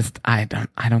I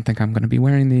don't think I'm going to be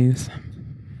wearing these.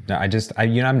 No,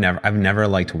 I've never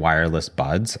liked wireless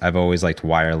buds. I've always liked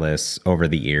wireless over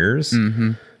the ears.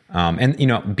 Mm-hmm.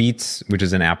 And Beats, which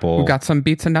is an Apple. We got some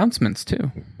Beats announcements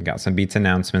too. They've had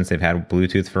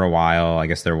Bluetooth for a while. I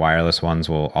guess their wireless ones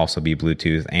will also be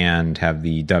Bluetooth and have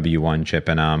the W1 chip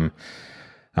in them.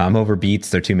 Over Beats,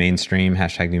 they're too mainstream.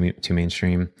 # too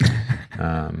mainstream.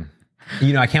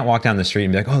 I can't walk down the street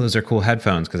and be like, oh, those are cool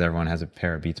headphones because everyone has a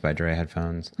pair of Beats by Dre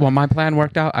headphones. Well, my plan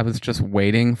worked out. I was just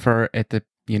waiting for it to,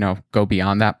 go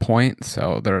beyond that point.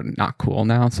 So they're not cool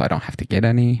now. So I don't have to get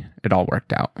any. It all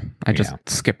worked out. I just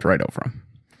skipped right over them.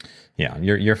 Yeah,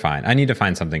 you're fine. I need to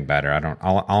find something better.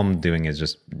 All I'm doing is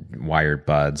just wired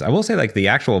buds. I will say like the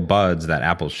actual buds that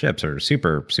Apple ships are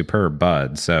superb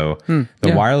buds. So the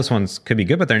wireless ones could be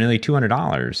good, but they're nearly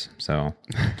 $200. So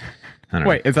I don't know.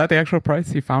 Wait, is that the actual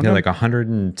price you found? Yeah, like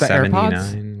 $179.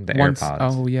 The AirPods.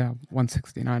 Oh yeah,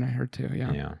 $169. I heard too.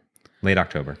 Yeah. Yeah, late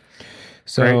October.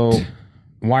 So. Great.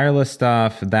 Wireless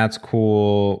stuff, that's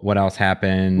cool. What else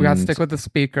happened? We got to stick with the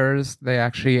speakers. They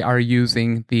actually are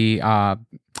using the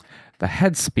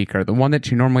head speaker, the one that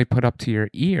you normally put up to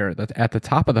your ear at the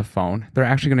top of the phone. They're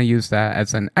actually going to use that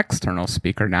as an external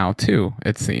speaker now too,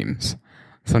 it seems.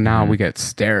 So now we get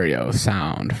stereo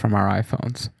sound from our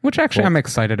iPhones, which actually I'm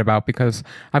excited about because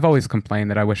I've always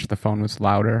complained that I wish the phone was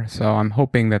louder. So I'm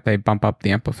hoping that they bump up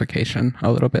the amplification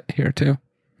a little bit here too.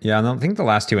 Yeah, I think the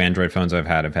last 2 Android phones I've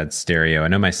had stereo. I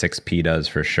know my 6P does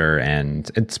for sure,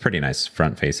 and it's pretty nice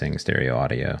front-facing stereo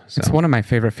audio. So. It's one of my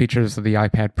favorite features of the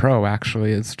iPad Pro,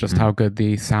 actually, is just how good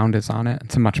the sound is on it.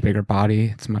 It's a much bigger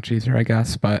body. It's much easier, I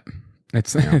guess, but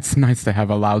it's nice to have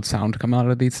a loud sound come out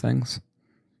of these things.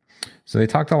 So they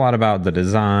talked a lot about the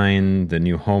design. The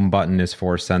new home button is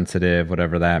force sensitive,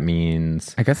 whatever that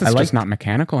means. I guess it's just not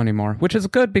mechanical anymore, which is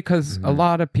good because a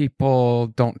lot of people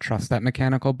don't trust that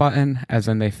mechanical button, as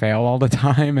in they fail all the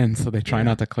time, and so they try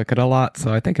not to click it a lot.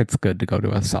 So I think it's good to go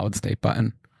to a solid state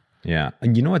button. Yeah.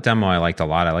 You know what demo I liked a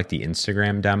lot? I liked the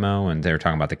Instagram demo, and they were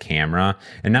talking about the camera,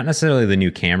 and not necessarily the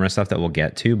new camera stuff that we'll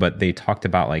get to, but they talked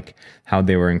about like how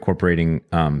they were incorporating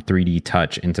 3D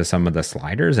touch into some of the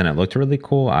sliders, and it looked really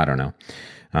cool. I don't know.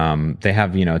 They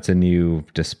have, it's a new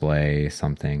display.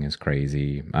 Something is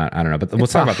crazy. I don't know, but we'll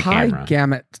talk about the camera. High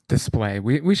gamut display.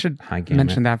 We should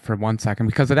mention that for 1 second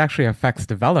because it actually affects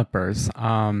developers.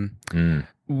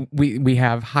 We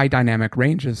have high dynamic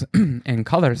ranges in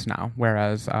colors now,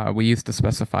 whereas we used to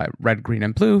specify red, green,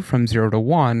 and blue from 0 to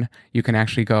 1. You can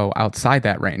actually go outside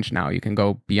that range now. You can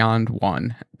go beyond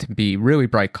 1 to be really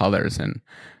bright colors and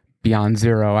beyond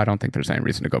zero. I don't think there's any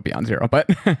reason to go beyond zero, but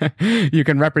you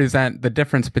can represent the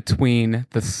difference between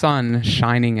the sun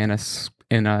shining in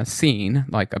a scene,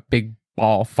 like a big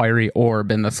ball, fiery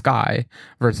orb in the sky,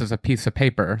 versus a piece of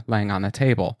paper laying on the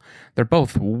table. They're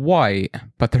both white,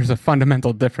 but there's a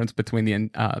fundamental difference between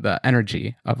the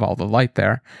energy of all the light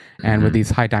there. And with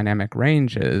these high dynamic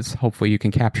ranges, hopefully you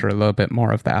can capture a little bit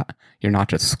more of that. You're not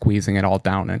just squeezing it all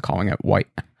down and calling it white.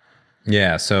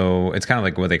 Yeah, so it's kind of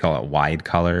like what they call it wide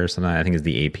color or something. I think is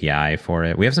the API for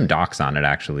it. We have some docs on it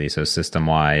actually. So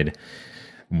system-wide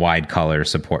wide color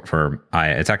support for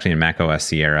it's actually in macOS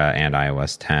Sierra and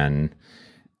iOS 10.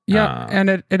 Yeah, and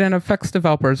it affects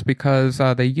developers because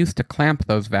they used to clamp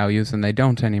those values and they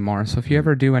don't anymore. So if you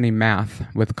ever do any math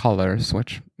with colors,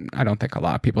 which I don't think a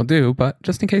lot of people do, but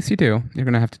just in case you do, you're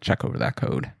going to have to check over that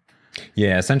code.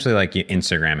 Yeah, essentially like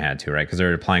Instagram had to, right? Because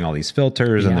they're applying all these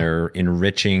filters and they're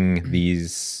enriching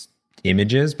these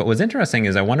images. But what's interesting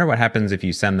is I wonder what happens if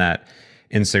you send that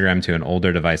Instagram to an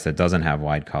older device that doesn't have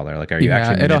wide color. Like, are you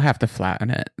actually... it'll have to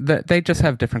flatten it. They just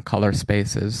have different color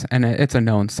spaces, and it's a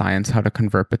known science how to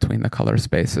convert between the color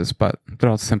spaces, but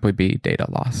there'll simply be data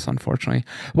loss, unfortunately.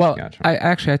 Well, gotcha.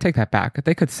 I take that back.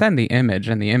 They could send the image,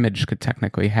 and the image could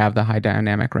technically have the high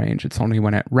dynamic range. It's only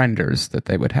when it renders that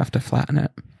they would have to flatten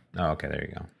it. Oh, okay. There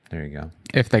you go. There you go.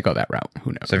 If they go that route,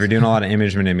 who knows? So if you're doing a lot of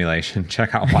image manipulation,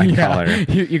 check out wide color.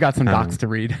 You got some docs to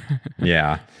read.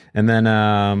 Yeah. And then,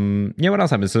 what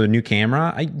else happened? So a new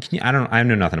camera. I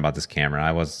know nothing about this camera.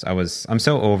 I'm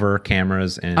so over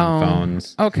cameras and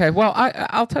phones. Okay. Well,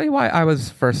 I'll tell you why I was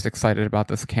first excited about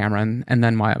this camera and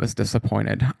then why I was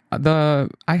disappointed. I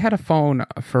had a phone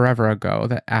forever ago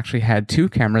that actually had two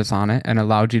cameras on it and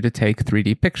allowed you to take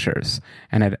 3D pictures.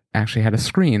 And it actually had a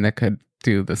screen that could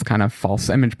do this kind of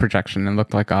false image projection and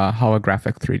looked like a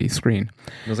holographic 3D screen.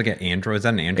 It was like an Android. Is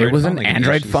that an Android phone? It was an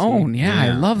Android phone. Yeah,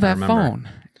 I love that phone.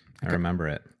 I remember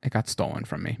it. It got stolen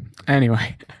from me.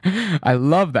 Anyway, I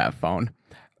love that phone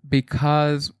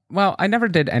because, well, I never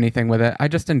did anything with it. I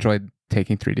just enjoyed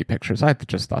taking 3D pictures. I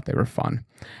just thought they were fun.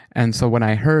 And so when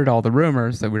I heard all the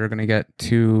rumors that we were going to get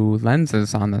two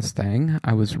lenses on this thing,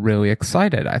 I was really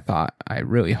excited. I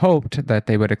really hoped that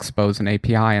they would expose an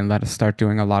API and let us start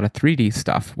doing a lot of 3D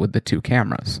stuff with the two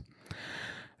cameras.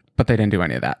 But they didn't do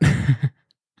any of that.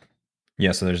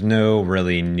 Yeah, so there's no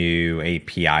really new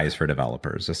APIs for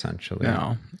developers, essentially.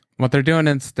 No. What they're doing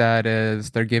instead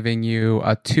is they're giving you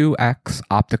a 2x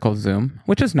optical zoom,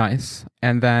 which is nice.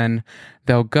 And then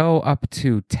they'll go up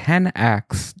to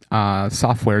 10x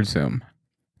software zoom.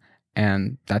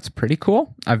 And that's pretty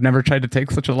cool. I've never tried to take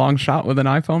such a long shot with an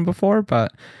iPhone before,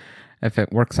 but if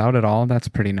it works out at all, that's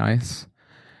pretty nice.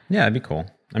 Yeah, it'd be cool.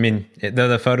 I mean,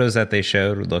 the photos that they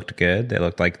showed looked good. They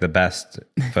looked like the best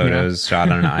photos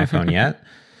shot on an iPhone yet.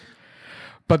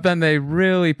 But then they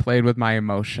really played with my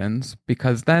emotions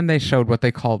because then they showed what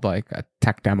they called like a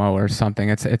tech demo or something.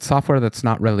 It's software that's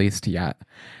not released yet.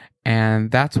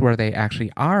 And that's where they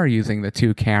actually are using the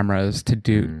two cameras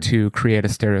to create a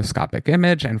stereoscopic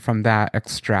image and from that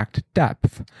extract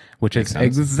depth, which is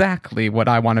exactly what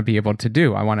I want to be able to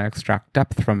do. I want to extract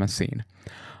depth from a scene.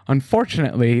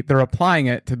 Unfortunately, they're applying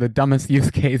it to the dumbest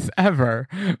use case ever,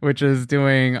 which is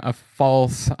doing a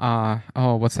false,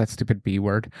 what's that stupid B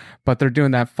word? But they're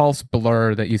doing that false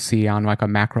blur that you see on like a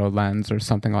macro lens or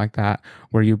something like that,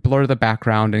 where you blur the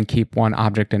background and keep one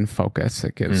object in focus.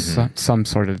 It gives some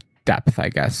sort of depth, I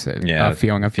guess. A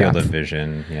feeling of field depth. Of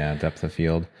vision. Yeah, depth of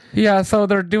field. Yeah, so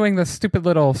they're doing this stupid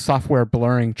little software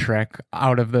blurring trick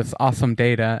out of this awesome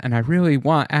data, and I really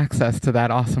want access to that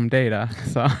awesome data.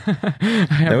 So I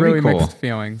have really mixed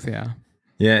feelings. Yeah.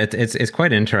 Yeah, it's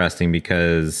quite interesting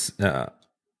because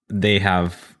they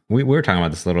have. We were talking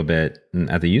about this a little bit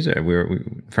at the user.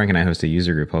 Frank and I host a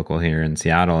user group local here in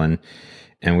Seattle, and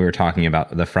we were talking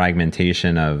about the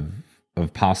fragmentation of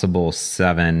possible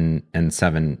 7 and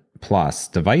 7 plus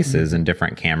devices and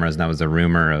different cameras. And that was a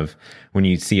rumor of when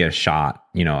you see a shot,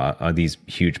 of these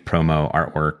huge promo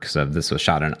artworks of this was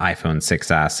shot on iPhone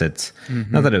 6s. It's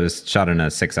not that it was shot on a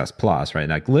 6s plus, right?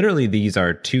 Like literally these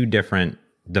are two different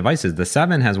devices. The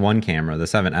 7 has one camera, the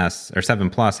 7s or 7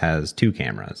 plus has two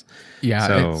cameras. Yeah.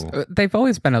 So they've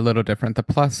always been a little different. The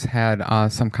plus had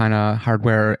some kind of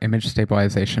hardware image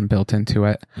stabilization built into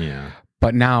it. Yeah.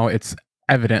 But now it's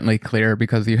evidently clear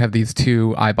because you have these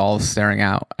two eyeballs staring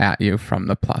out at you from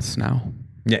the plus now.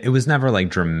 Yeah, it was never like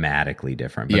dramatically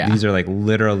different, but these are like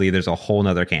literally there's a whole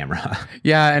nother camera.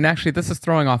 Yeah, and actually this is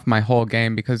throwing off my whole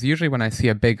game because usually when I see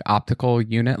a big optical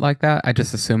unit like that, I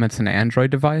just assume it's an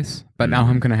Android device, but now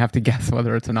I'm going to have to guess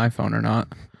whether it's an iPhone or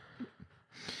not.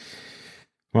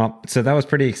 Well, so that was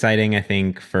pretty exciting, I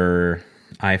think, for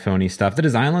iPhone-y stuff. The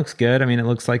design looks good. I mean, it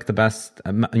looks like the best.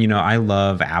 I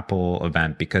love Apple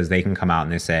event because they can come out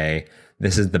and they say,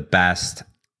 this is the best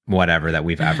whatever that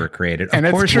we've ever created. And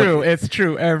of course, it's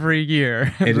true every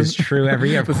year. It is true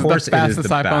every year. Of course, the fastest it is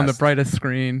the iPhone, best. the brightest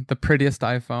screen, the prettiest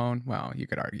iPhone. Well, you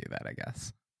could argue that, I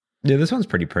guess. Yeah, this one's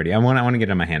pretty pretty. I want to get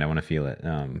it in my hand. I want to feel it.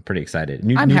 Pretty excited.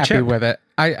 I'm new happy chip. with it.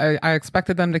 I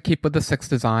expected them to keep with the 6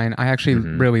 design. I actually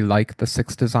really like the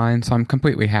 6 design, so I'm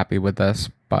completely happy with this.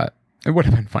 But it would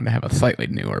have been fun to have a slightly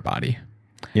newer body.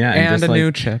 Yeah, and a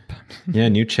new chip. Yeah,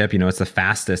 new chip. It's the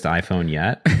fastest iPhone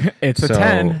yet. It's a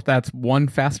 10. That's one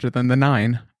faster than the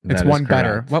 9. It's one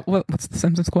better. What's the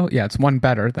Simpsons quote? Yeah, it's one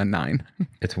better than 9.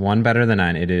 It's one better than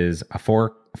 9. It is a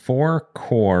four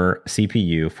core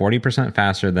CPU, 40%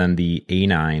 faster than the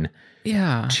A9.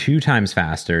 Yeah. 2 times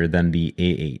faster than the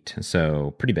A8.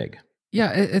 So pretty big.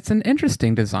 Yeah, it's an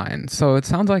interesting design. So it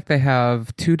sounds like they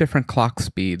have 2 different clock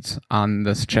speeds on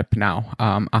this chip now,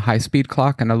 a high-speed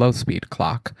clock and a low-speed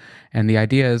clock. And the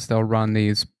idea is they'll run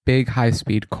these big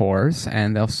high-speed cores,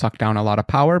 and they'll suck down a lot of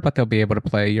power, but they'll be able to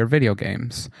play your video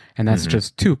games. And that's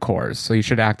just 2 cores, so you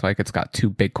should act like it's got 2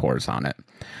 big cores on it.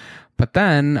 But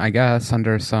then, I guess,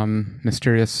 under some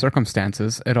mysterious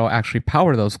circumstances, it'll actually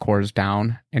power those cores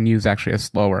down and use actually a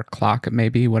slower clock,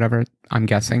 maybe, whatever, I'm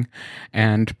guessing,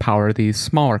 and power these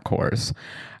smaller cores.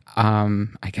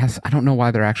 I guess, I don't know why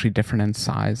they're actually different in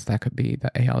size. That could be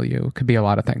the ALU. It could be a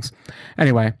lot of things.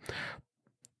 Anyway,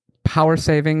 power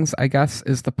savings, I guess,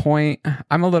 is the point.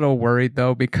 I'm a little worried,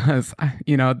 though, because,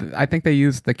 I think they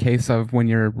use the case of when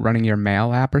you're running your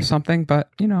mail app or something, but,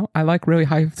 I like really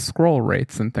high scroll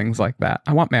rates and things like that.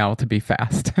 I want mail to be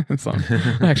fast. So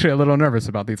I'm actually a little nervous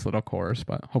about these little cores,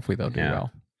 but hopefully they'll do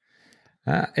well.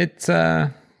 It's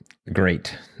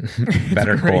great.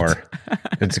 Better great. core.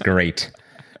 It's great.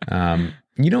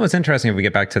 What's interesting if we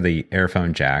get back to the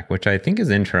Airphone jack, which I think is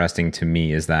interesting to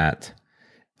me, is that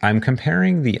I'm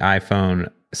comparing the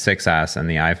iPhone 6S and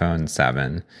the iPhone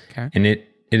 7, and it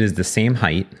is the same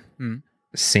height,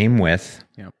 same width,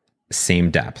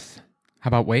 same depth. How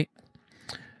about weight?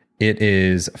 It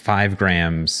is 5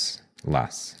 grams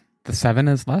less. The 7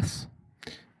 is less?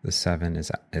 The 7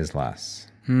 is less.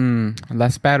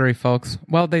 Less battery, folks.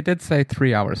 Well, they did say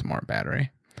 3 hours more battery.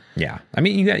 Yeah. I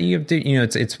mean, you have to,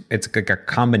 it's like a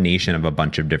combination of a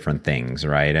bunch of different things,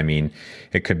 right? I mean,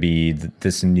 it could be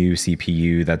this new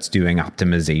CPU that's doing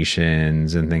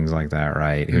optimizations and things like that,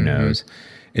 right? Who knows?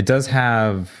 It does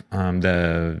have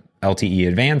the LTE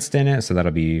advanced in it, so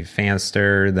that'll be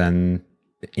faster than,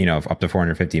 up to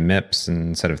 450 MIPS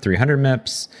instead of 300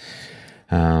 MIPS.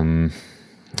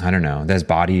 I don't know. There's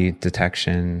body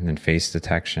detection and face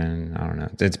detection. I don't know.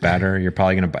 It's better. You're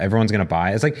probably everyone's gonna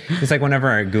buy. It's like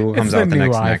whenever Google comes out the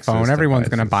next iPhone, Nexus everyone's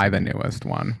device, gonna buy the newest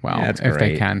one. Well, Yeah, if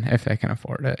they can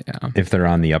afford it. Yeah. if they're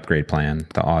on the upgrade plan,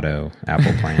 the auto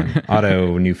Apple plan,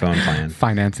 auto new phone plan.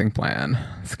 Financing plan.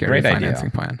 Scary Great financing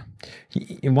idea.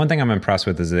 plan. One thing I'm impressed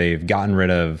with is they've gotten rid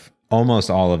of almost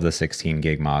all of the 16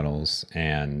 gig models,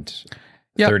 and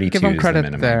Yeah, 32 give them is the credit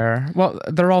minimum. there. Well,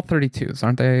 they're all 32s,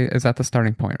 aren't they? Is that the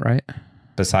starting point, right?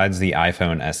 Besides the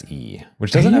iPhone SE,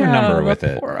 which doesn't have a number with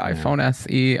it. Poor iPhone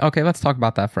SE. Okay, let's talk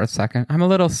about that for a second. I'm a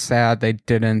little sad they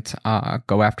didn't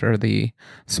go after the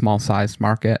small sized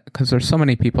market, because there's so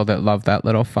many people that love that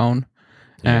little phone,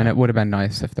 and it would have been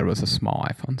nice if there was a small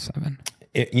iPhone 7.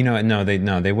 It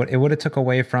would have took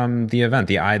away from the event.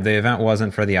 The event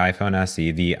wasn't for the iPhone SE.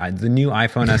 The new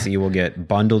iPhone SE will get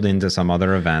bundled into some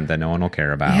other event that no one will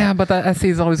care about. Yeah, but that SE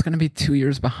is always going to be 2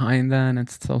 years behind then.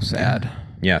 It's so sad.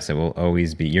 Yes, it will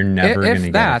always be. You're never going to get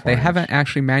If that, they 4-inch. haven't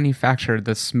actually manufactured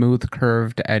the smooth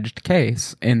curved edged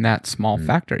case in that small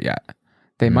factor yet.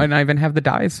 They might not even have the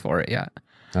dies for it yet.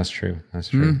 That's true. That's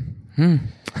true. So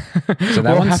that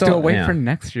we'll one's have to still- wait yeah. for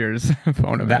next year's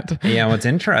phone event. What's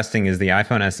interesting is the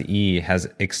iPhone SE has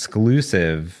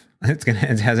exclusive.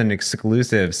 It has an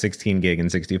exclusive 16 gig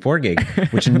and 64 gig,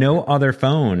 which no other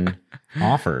phone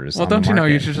offers. Well, on the don't you know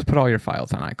you market. should just put all your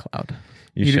files on iCloud?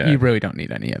 You should. You really don't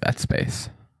need any of that space.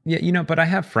 Yeah, but I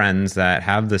have friends that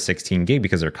have the 16 gig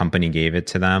because their company gave it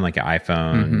to them, like an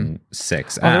iPhone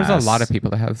 6S. Oh, there's a lot of people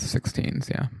that have 16s,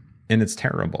 yeah. And it's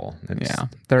terrible. Yeah.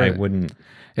 I wouldn't.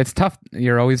 It's tough.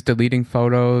 You're always deleting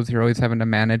photos. You're always having to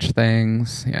manage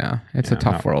things. Yeah, it's a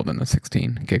tough world in the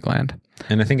 16 gig land.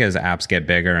 And I think as apps get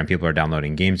bigger and people are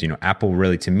downloading games, Apple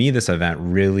really, to me, this event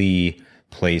really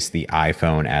placed the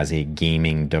iPhone as a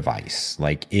gaming device.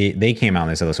 Like they came out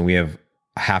and they said, listen, we have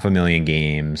 500,000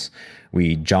 games.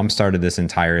 We jump started this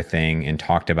entire thing and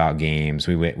talked about games.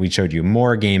 We showed you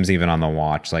more games even on the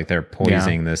watch. Like they're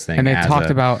poising this thing. And they talked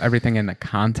about everything in the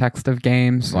context of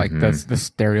games. Like the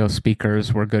stereo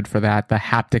speakers were good for that. The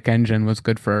haptic engine was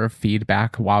good for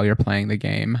feedback while you're playing the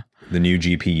game. The new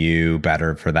GPU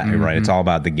better for that, right? It's all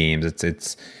about the games.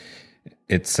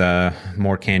 It's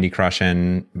more Candy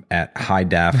Crushing at high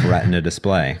def Retina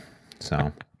display.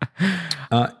 So,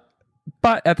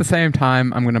 but at the same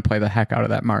time, I'm going to play the heck out of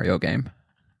that Mario game.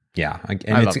 Yeah, and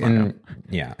it's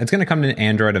going to come to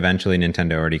Android eventually.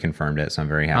 Nintendo already confirmed it, so I'm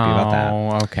very happy about that.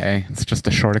 Oh, okay. It's just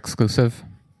a short exclusive.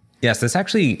 Yes, this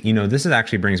actually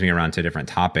brings me around to a different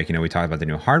topic. We talked about the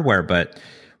new hardware, but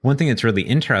one thing that's really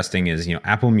interesting is,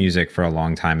 Apple Music for a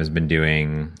long time have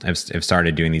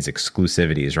started doing these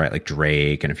exclusivities, right? Like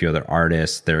Drake and a few other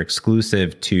artists, they're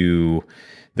exclusive to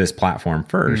this platform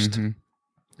first.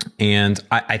 And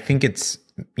I think it's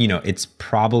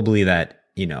probably that,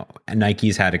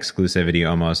 Nike's had exclusivity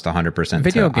almost 100%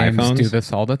 Video to games iPhones. do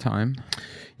this all the time.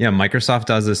 Yeah, Microsoft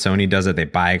does this, Sony does it. They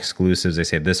buy exclusives. They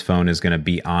say this phone is going to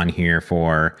be on here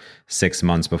for 6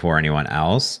 months before anyone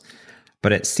else.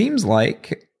 But it seems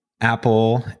like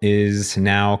Apple is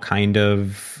now kind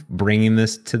of bringing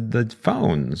this to the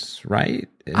phones, right?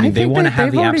 I mean, they want to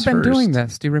have the apps first. They've already been doing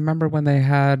this. Do you remember when they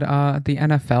had the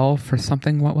NFL for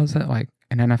something? What was it? Like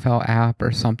an NFL app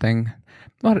or something?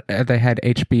 What they had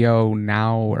HBO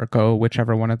Now or Go,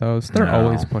 whichever one of those. They're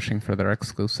always pushing for their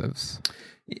exclusives.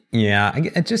 Yeah,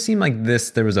 it just seemed like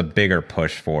there was a bigger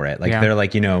push for it. Like they're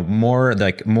like, more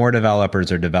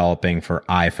developers are developing for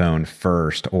iPhone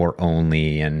first or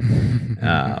only, and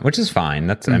which is fine.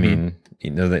 That's I mean,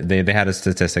 they had a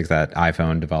statistic that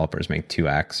iPhone developers make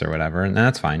 2x or whatever, and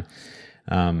that's fine.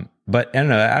 But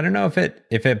I don't know if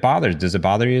it bothers. Does it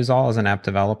bother you at all as an app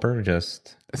developer?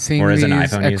 Just seeing or as these an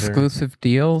iPhone exclusive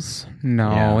deals?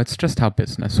 No, it's just how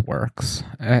business works.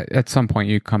 At some point,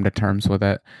 you come to terms with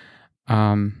it.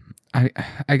 I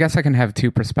guess I can have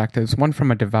two perspectives. One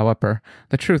from a developer.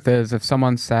 The truth is, if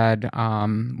someone said,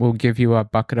 we'll give you a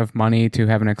bucket of money to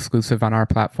have an exclusive on our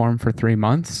platform for 3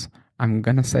 months, I'm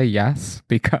going to say yes,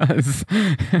 because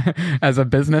as a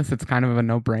business, it's kind of a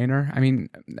no-brainer. I mean,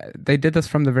 they did this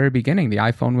from the very beginning. The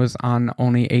iPhone was on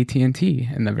only AT&T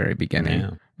in the very beginning.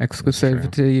 Yeah,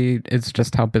 exclusivity is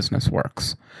just how business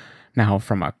works. Now,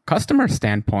 from a customer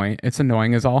standpoint, it's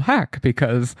annoying as all heck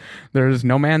because there's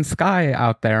No Man's Sky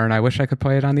out there, and I wish I could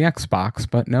play it on the Xbox,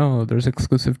 but no, there's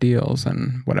exclusive deals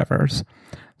and whatever's.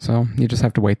 So you just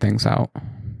have to wait things out.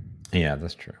 Yeah,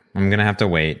 that's true. I'm going to have to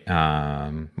wait.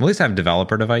 At least I have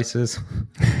developer devices.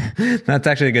 That's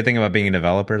actually a good thing about being a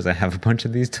developer is I have a bunch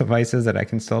of these devices that I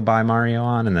can still buy Mario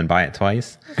on and then buy it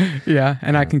twice. Yeah,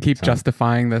 and I can keep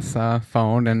justifying this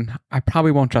phone, and I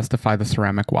probably won't justify the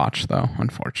ceramic watch, though,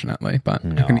 unfortunately, but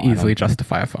I can easily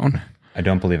justify a phone. I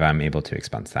don't believe I'm able to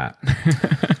expense that.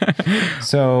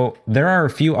 So there are a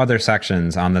few other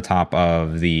sections on the top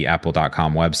of the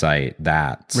Apple.com website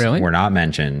that were not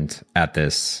mentioned at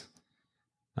this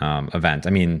event.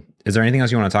 I mean, is there anything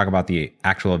else you want to talk about the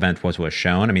actual event was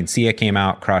shown? I mean, Sia came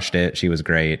out, crushed it. She was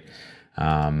great.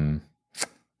 Is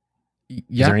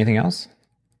there anything else?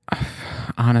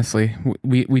 Honestly,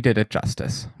 we did it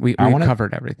justice. We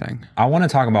covered everything. I want to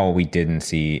talk about what we didn't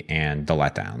see and the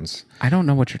letdowns. I don't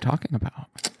know what you're talking about.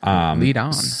 Lead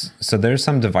on. So there's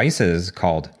some devices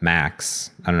called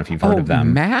Macs. I don't know if you've heard of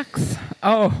them. Macs?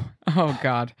 Oh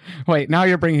God. Wait, now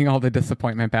you're bringing all the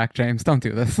disappointment back, James. Don't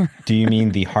do this. Do you mean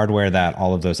the hardware that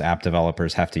all of those app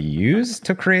developers have to use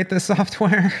to create this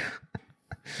software?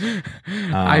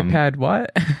 iPad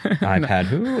what? iPad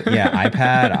who? Yeah,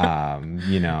 iPad,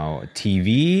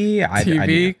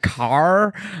 TV.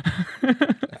 Car.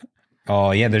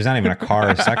 Oh, yeah, there's not even a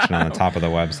car section on the top of the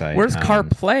website. Where's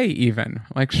CarPlay even?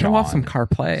 Like, show off some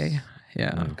CarPlay.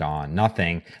 Yeah. Gone.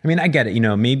 Nothing. I mean, I get it.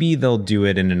 Maybe they'll do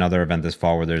it in another event this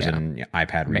fall where there's an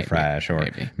iPad refresh or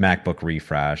MacBook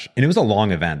refresh. And it was a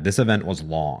long event. This event was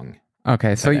long.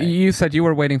 Okay, so you said you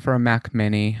were waiting for a Mac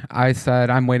Mini. I said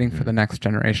I'm waiting for the next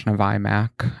generation of iMac.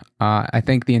 I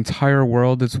think the entire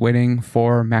world is waiting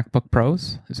for MacBook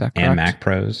Pros. Is that correct? And Mac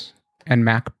Pros. And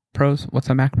Mac Pros. What's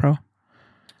a Mac Pro?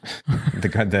 the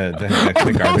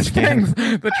garbage can.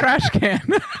 The trash can.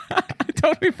 I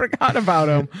totally forgot about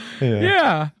them.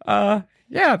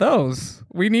 Yeah, those.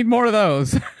 We need more of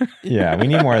those. Yeah, we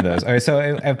need more of those. Okay,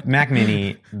 so Mac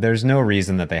Mini, there's no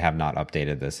reason that they have not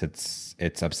updated this.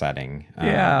 It's upsetting.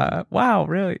 Yeah. Wow,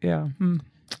 really? Yeah.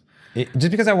 Just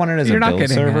because I want it as a build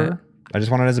server. I just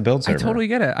want it as a build server. I totally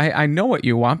get it. I know what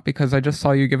you want because I just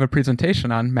saw you give a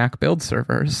presentation on Mac build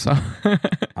servers. So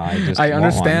I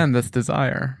understand this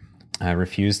desire. I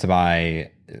refuse to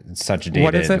buy such dated.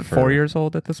 What is it? 4 years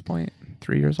old at this point?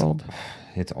 3 years old?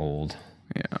 It's old.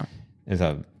 Yeah.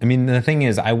 I mean, the thing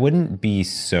is, I wouldn't be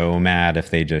so mad if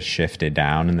they just shifted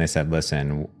down and they said,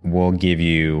 listen, we'll give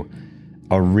you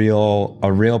a real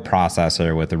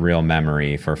processor with a real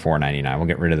memory for $499. We'll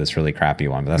get rid of this really crappy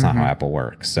one, but that's not how Apple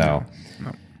works. So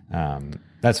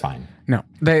that's fine. No,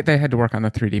 they had to work on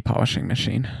the 3D polishing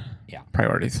machine. Yeah.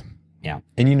 Priorities. Yeah.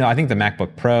 And, I think the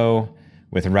MacBook Pro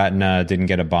with Retina didn't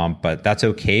get a bump, but that's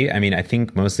okay. I mean, I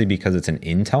think mostly because it's an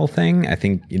Intel thing. I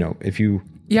think, if you...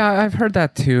 Yeah, I've heard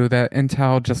that too, that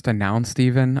Intel just announced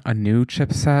even a new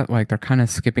chipset. Like they're kind of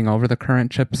skipping over the current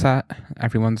chipset.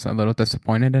 Everyone's a little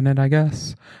disappointed in it, I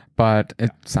guess. But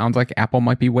it sounds like Apple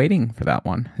might be waiting for that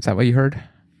one. Is that what you heard?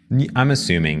 I'm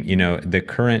assuming, the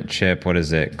current chip, what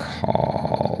is it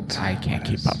called? I can't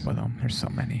keep up with them. There's so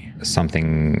many.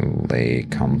 Something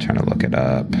Lake. I'm trying to look it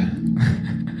up.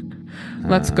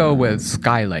 Let's go with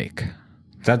Skylake.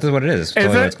 That's what it is. It's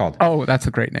totally what it's called. Oh, that's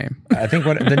a great name. I think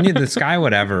the Sky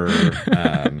whatever.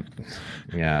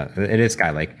 Yeah, it is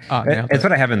Skylake. It's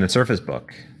what I have in the Surface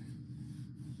Book.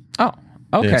 Oh,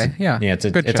 okay. Yeah, it's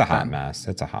a hot mess.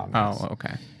 It's a hot mess. Oh,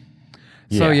 okay.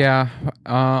 So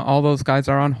all those guys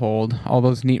are on hold. All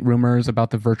those neat rumors about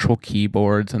the virtual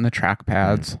keyboards and the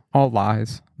trackpads, all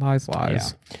lies. Yeah,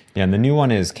 and the new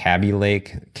one is Kaby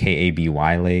Lake, Kaby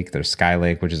Lake. There's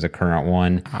Skylake, which is the current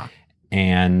one,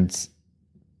 and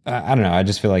I don't know. I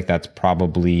just feel like that's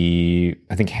probably.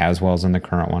 I think Haswell's in the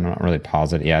current one. I'm not really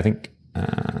positive. Yeah, I think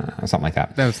something like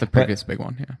that. That was the previous big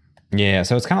one. Yeah. Yeah,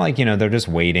 so it's kind of like they're just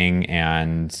waiting,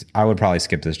 and I would probably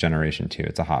skip this generation too.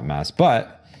 It's a hot mess,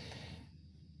 but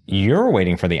you're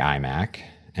waiting for the iMac,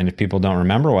 and if people don't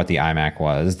remember what the iMac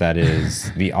was, that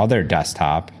is the other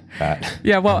desktop.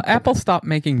 Yeah, well, Apple stopped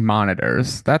making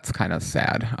monitors. That's kind of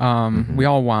sad. We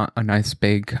all want a nice,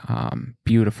 big,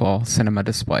 beautiful cinema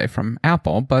display from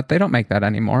Apple, but they don't make that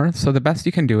anymore. So the best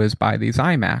you can do is buy these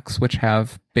iMacs, which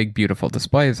have big, beautiful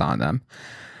displays on them.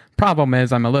 Problem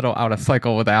is, I'm a little out of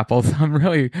cycle with Apple, so I'm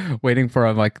really waiting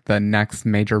for the next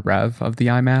major rev of the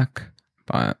iMac,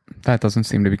 but that doesn't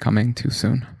seem to be coming too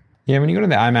soon. Yeah, when you go to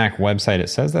the iMac website, it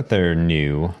says that they're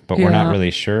new, but we're not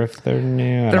really sure if they're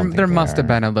new. There must have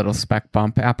been a little spec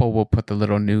bump. Apple will put the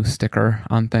little new sticker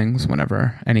on things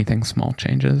whenever anything small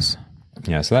changes.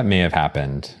 Yeah, so that may have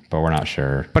happened, but we're not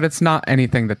sure. But it's not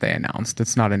anything that they announced.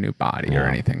 It's not a new body or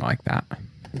anything like that.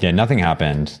 Yeah, nothing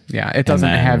happened. Yeah, it doesn't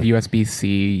have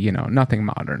USB-C, nothing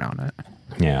modern on it.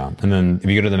 Yeah, and then if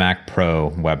you go to the Mac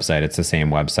Pro website, it's the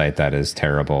same website that is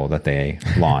terrible that they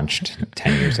launched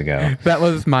 10 years ago. That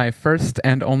was my first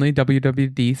and only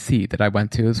WWDC that I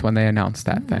went to is when they announced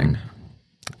that thing.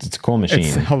 It's a cool machine.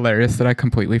 It's hilarious that I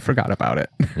completely forgot about it.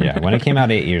 Yeah, when it came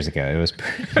out 8 years ago, it was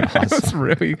pretty awesome. It was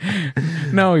really...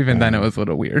 No, even then it was a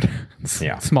little weird.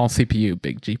 Yeah. Small CPU,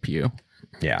 big GPU.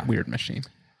 Yeah. Weird machine.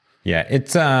 Yeah,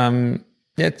 it's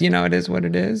it is what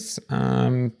it is.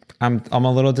 I'm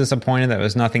a little disappointed that it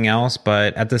was nothing else,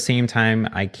 but at the same time,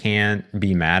 I can't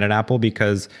be mad at Apple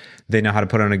because they know how to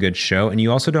put on a good show, and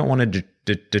you also don't want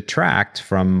to detract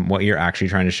from what you're actually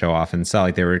trying to show off and sell.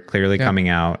 Like they were clearly coming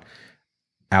out.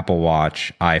 Apple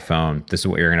Watch, iPhone, this is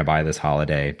what you're going to buy this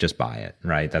holiday. Just buy it,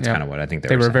 right? That's kind of what I think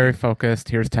they were saying. Very focused.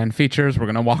 Here's 10 features. We're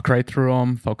going to walk right through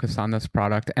them, focus on this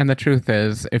product. And the truth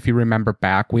is, if you remember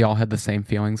back, we all had the same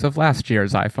feelings of last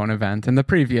year's iPhone event and the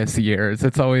previous years.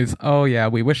 It's always, oh yeah,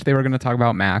 we wish they were going to talk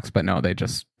about Macs, but no, they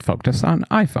just focused on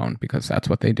iPhone because that's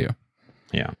what they do.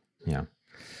 Yeah.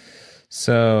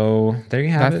 So there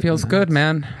you have it. That feels good,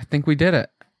 man. I think we did it.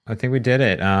 I think we did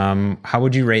it. How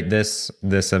would you rate this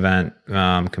event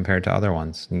compared to other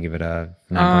ones? Can you give it a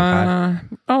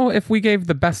 9.5? If we gave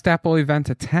the best Apple event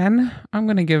a 10, I'm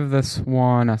going to give this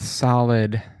one a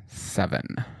solid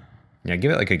 7. Yeah,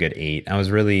 give it like a good 8. I was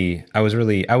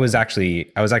actually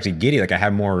giddy. Like I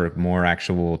had more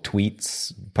actual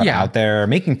tweets put out there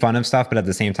making fun of stuff, but at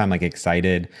the same time, like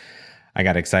excited. I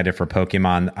got excited for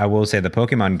Pokemon. I will say the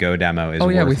Pokemon Go demo is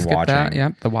worth we skipped watching. That.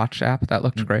 Yeah, the Watch app that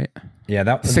looked great. Yeah,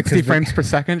 that 60 frames per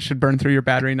second should burn through your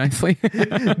battery nicely.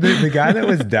 the guy that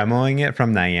was demoing it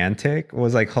from Niantic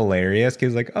was like hilarious. He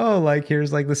was like, "Oh, like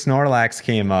here's like the Snorlax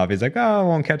came up." He's like, "Oh, I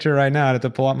won't catch it right now. I have to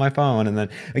pull out my phone." And then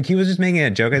like he was just making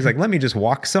a joke. He's like, "Let me just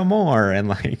walk some more," and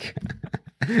like.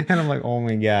 And I'm like, oh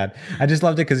my God. I just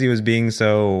loved it because he was being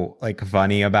so like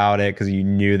funny about it because you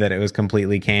knew that it was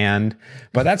completely canned.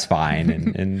 But that's fine.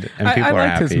 And people are happy. I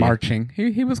liked his marching.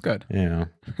 He was good. Yeah.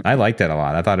 I liked it a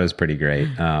lot. I thought it was pretty great.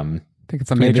 I think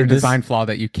it's a major design flaw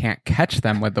that you can't catch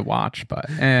them with the watch, but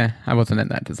I wasn't in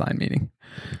that design meeting.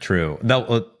 True.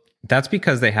 That's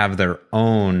because they have their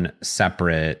own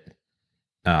separate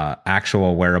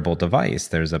actual wearable device.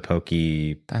 There's a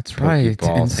That's right,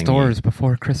 Pokeball in thingy. stores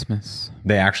before Christmas.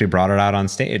 They actually brought it out on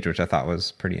stage, which I thought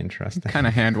was pretty interesting. Kind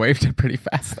of hand waved it pretty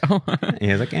fast though. And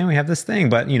he was like, and we have this thing,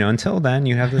 but until then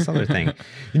you have this other thing.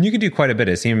 And you could do quite a bit.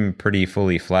 It seemed pretty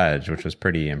fully fledged, which was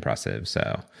pretty impressive.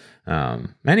 So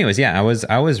anyways, yeah,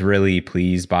 I was really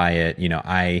pleased by it.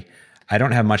 I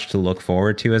don't have much to look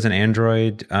forward to as an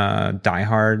Android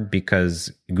diehard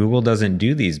because Google doesn't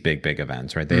do these big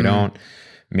events, right? They don't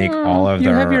make all of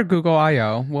their... You have your Google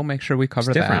I/O. We'll make sure we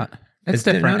cover that. It's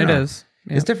different. It is.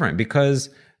 Yeah. It's different because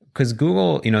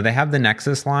Google, they have the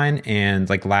Nexus line, and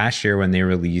like last year when they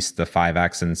released the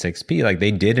 5X and 6P, like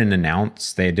they did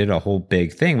a whole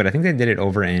big thing, but I think they did it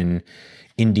over in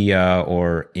India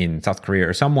or in South Korea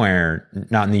or somewhere,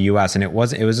 not in the US. And it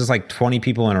was just like 20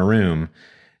 people in a room.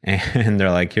 And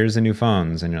they're like, here's the new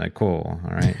phones. And you're like, cool.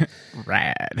 All right.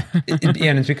 Rad.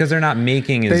 And it's because they're not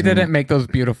making They didn't make those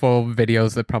beautiful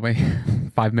videos that probably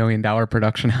 $5 million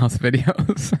production house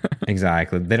videos.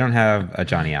 Exactly. They don't have a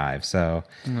Johnny Ive. So,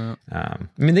 I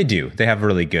mean, they do. They have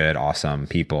really good, awesome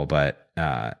people, but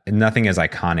nothing as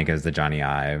iconic as the Johnny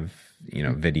Ive,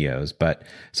 videos. But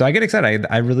so I get excited.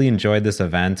 I really enjoyed this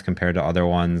event compared to other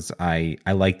ones. I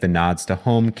like the nods to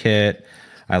HomeKit.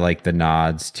 I like the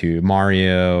nods to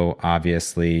Mario.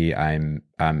 Obviously, I'm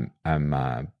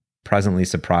presently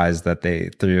surprised that they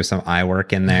threw some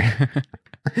iWork in there.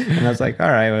 And I was like, all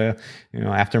right,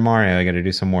 well, after Mario, I got to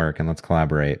do some work and let's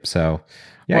collaborate. So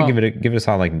yeah, well, I give it a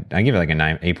solid, I give it like a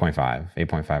 9,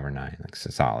 8.5 or 9. Like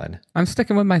solid. I'm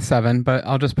sticking with my 7, but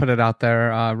I'll just put it out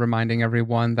there, reminding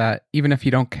everyone that even if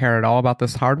you don't care at all about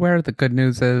this hardware, the good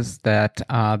news is that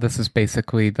this is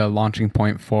basically the launching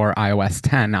point for iOS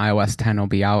 10. iOS 10 will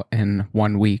be out in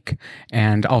 1 week.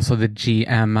 And also the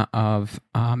GM of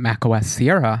macOS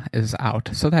Sierra is out.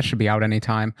 So that should be out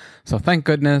anytime. So thank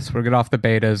goodness we'll get off the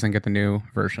betas and get the new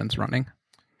versions running.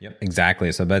 Yep,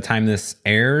 exactly. So by the time this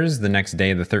airs, the next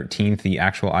day, the 13th, the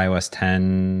actual iOS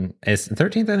 10 is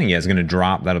 13th. I think is going to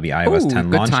drop. That'll be iOS 10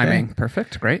 good launch timing. day.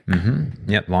 Perfect. Great. Mm-hmm.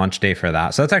 Yep, launch day for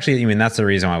that. So that's actually, that's the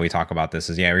reason why we talk about this.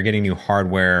 Is we're getting new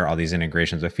hardware, all these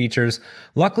integrations with features.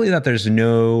 Luckily, that there's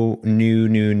no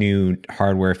new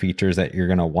hardware features that you're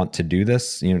going to want to do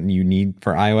this. You need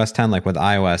for iOS 10, like with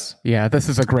iOS. Yeah, this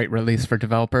is a great release for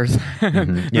developers.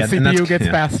 The CPU gets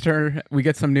faster. We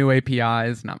get some new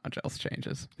APIs. Not much else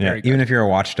changes. Yeah, even if you're a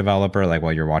watch developer, like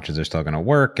your watches are still going to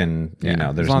work, and there's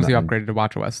as long as you upgraded to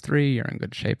watchOS 3, you're in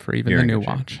good shape for even the new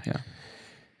watch. Yeah,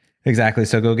 exactly.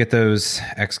 So go get those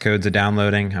Xcodes of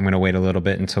downloading. I'm going to wait a little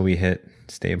bit until we hit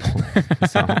stable.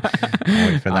 So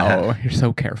I'll wait for that. Oh, you're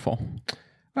so careful.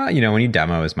 Well, when you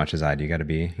demo as much as I do, you got to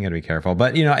be careful.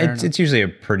 But it's usually a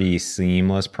pretty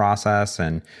seamless process.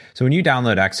 And so when you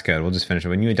download Xcode, we'll just finish it.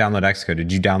 When you download Xcode,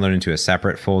 did you download into a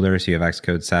separate folder so you have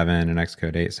Xcode 7 and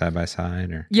Xcode 8 side by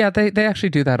side? Or yeah, they actually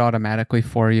do that automatically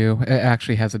for you. It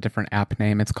actually has a different app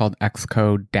name. It's called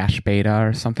Xcode-Beta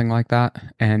or something like that.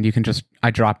 And you can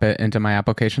I drop it into my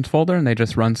applications folder and they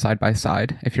just run side by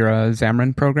side. If you're a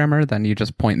Xamarin programmer, then you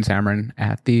just point Xamarin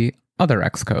at the other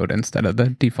Xcode instead of the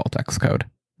default Xcode.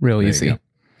 Real easy.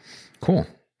 Cool.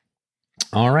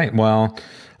 All right. Well,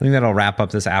 I think that'll wrap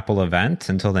up this Apple event.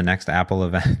 Until the next Apple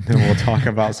event, then we'll talk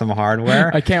about some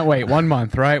hardware. I can't wait. 1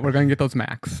 month, right? We're going to get those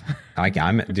Macs.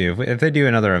 If they do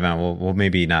another event, we'll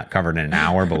maybe not cover it in an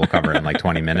hour, but we'll cover it in like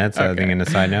 20 minutes. Okay. I think in a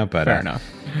side note. But fair enough.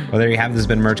 Well, there you have it. This has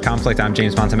been Merge Conflict. I'm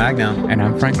James Montemagno. And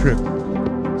I'm Frank Krupp.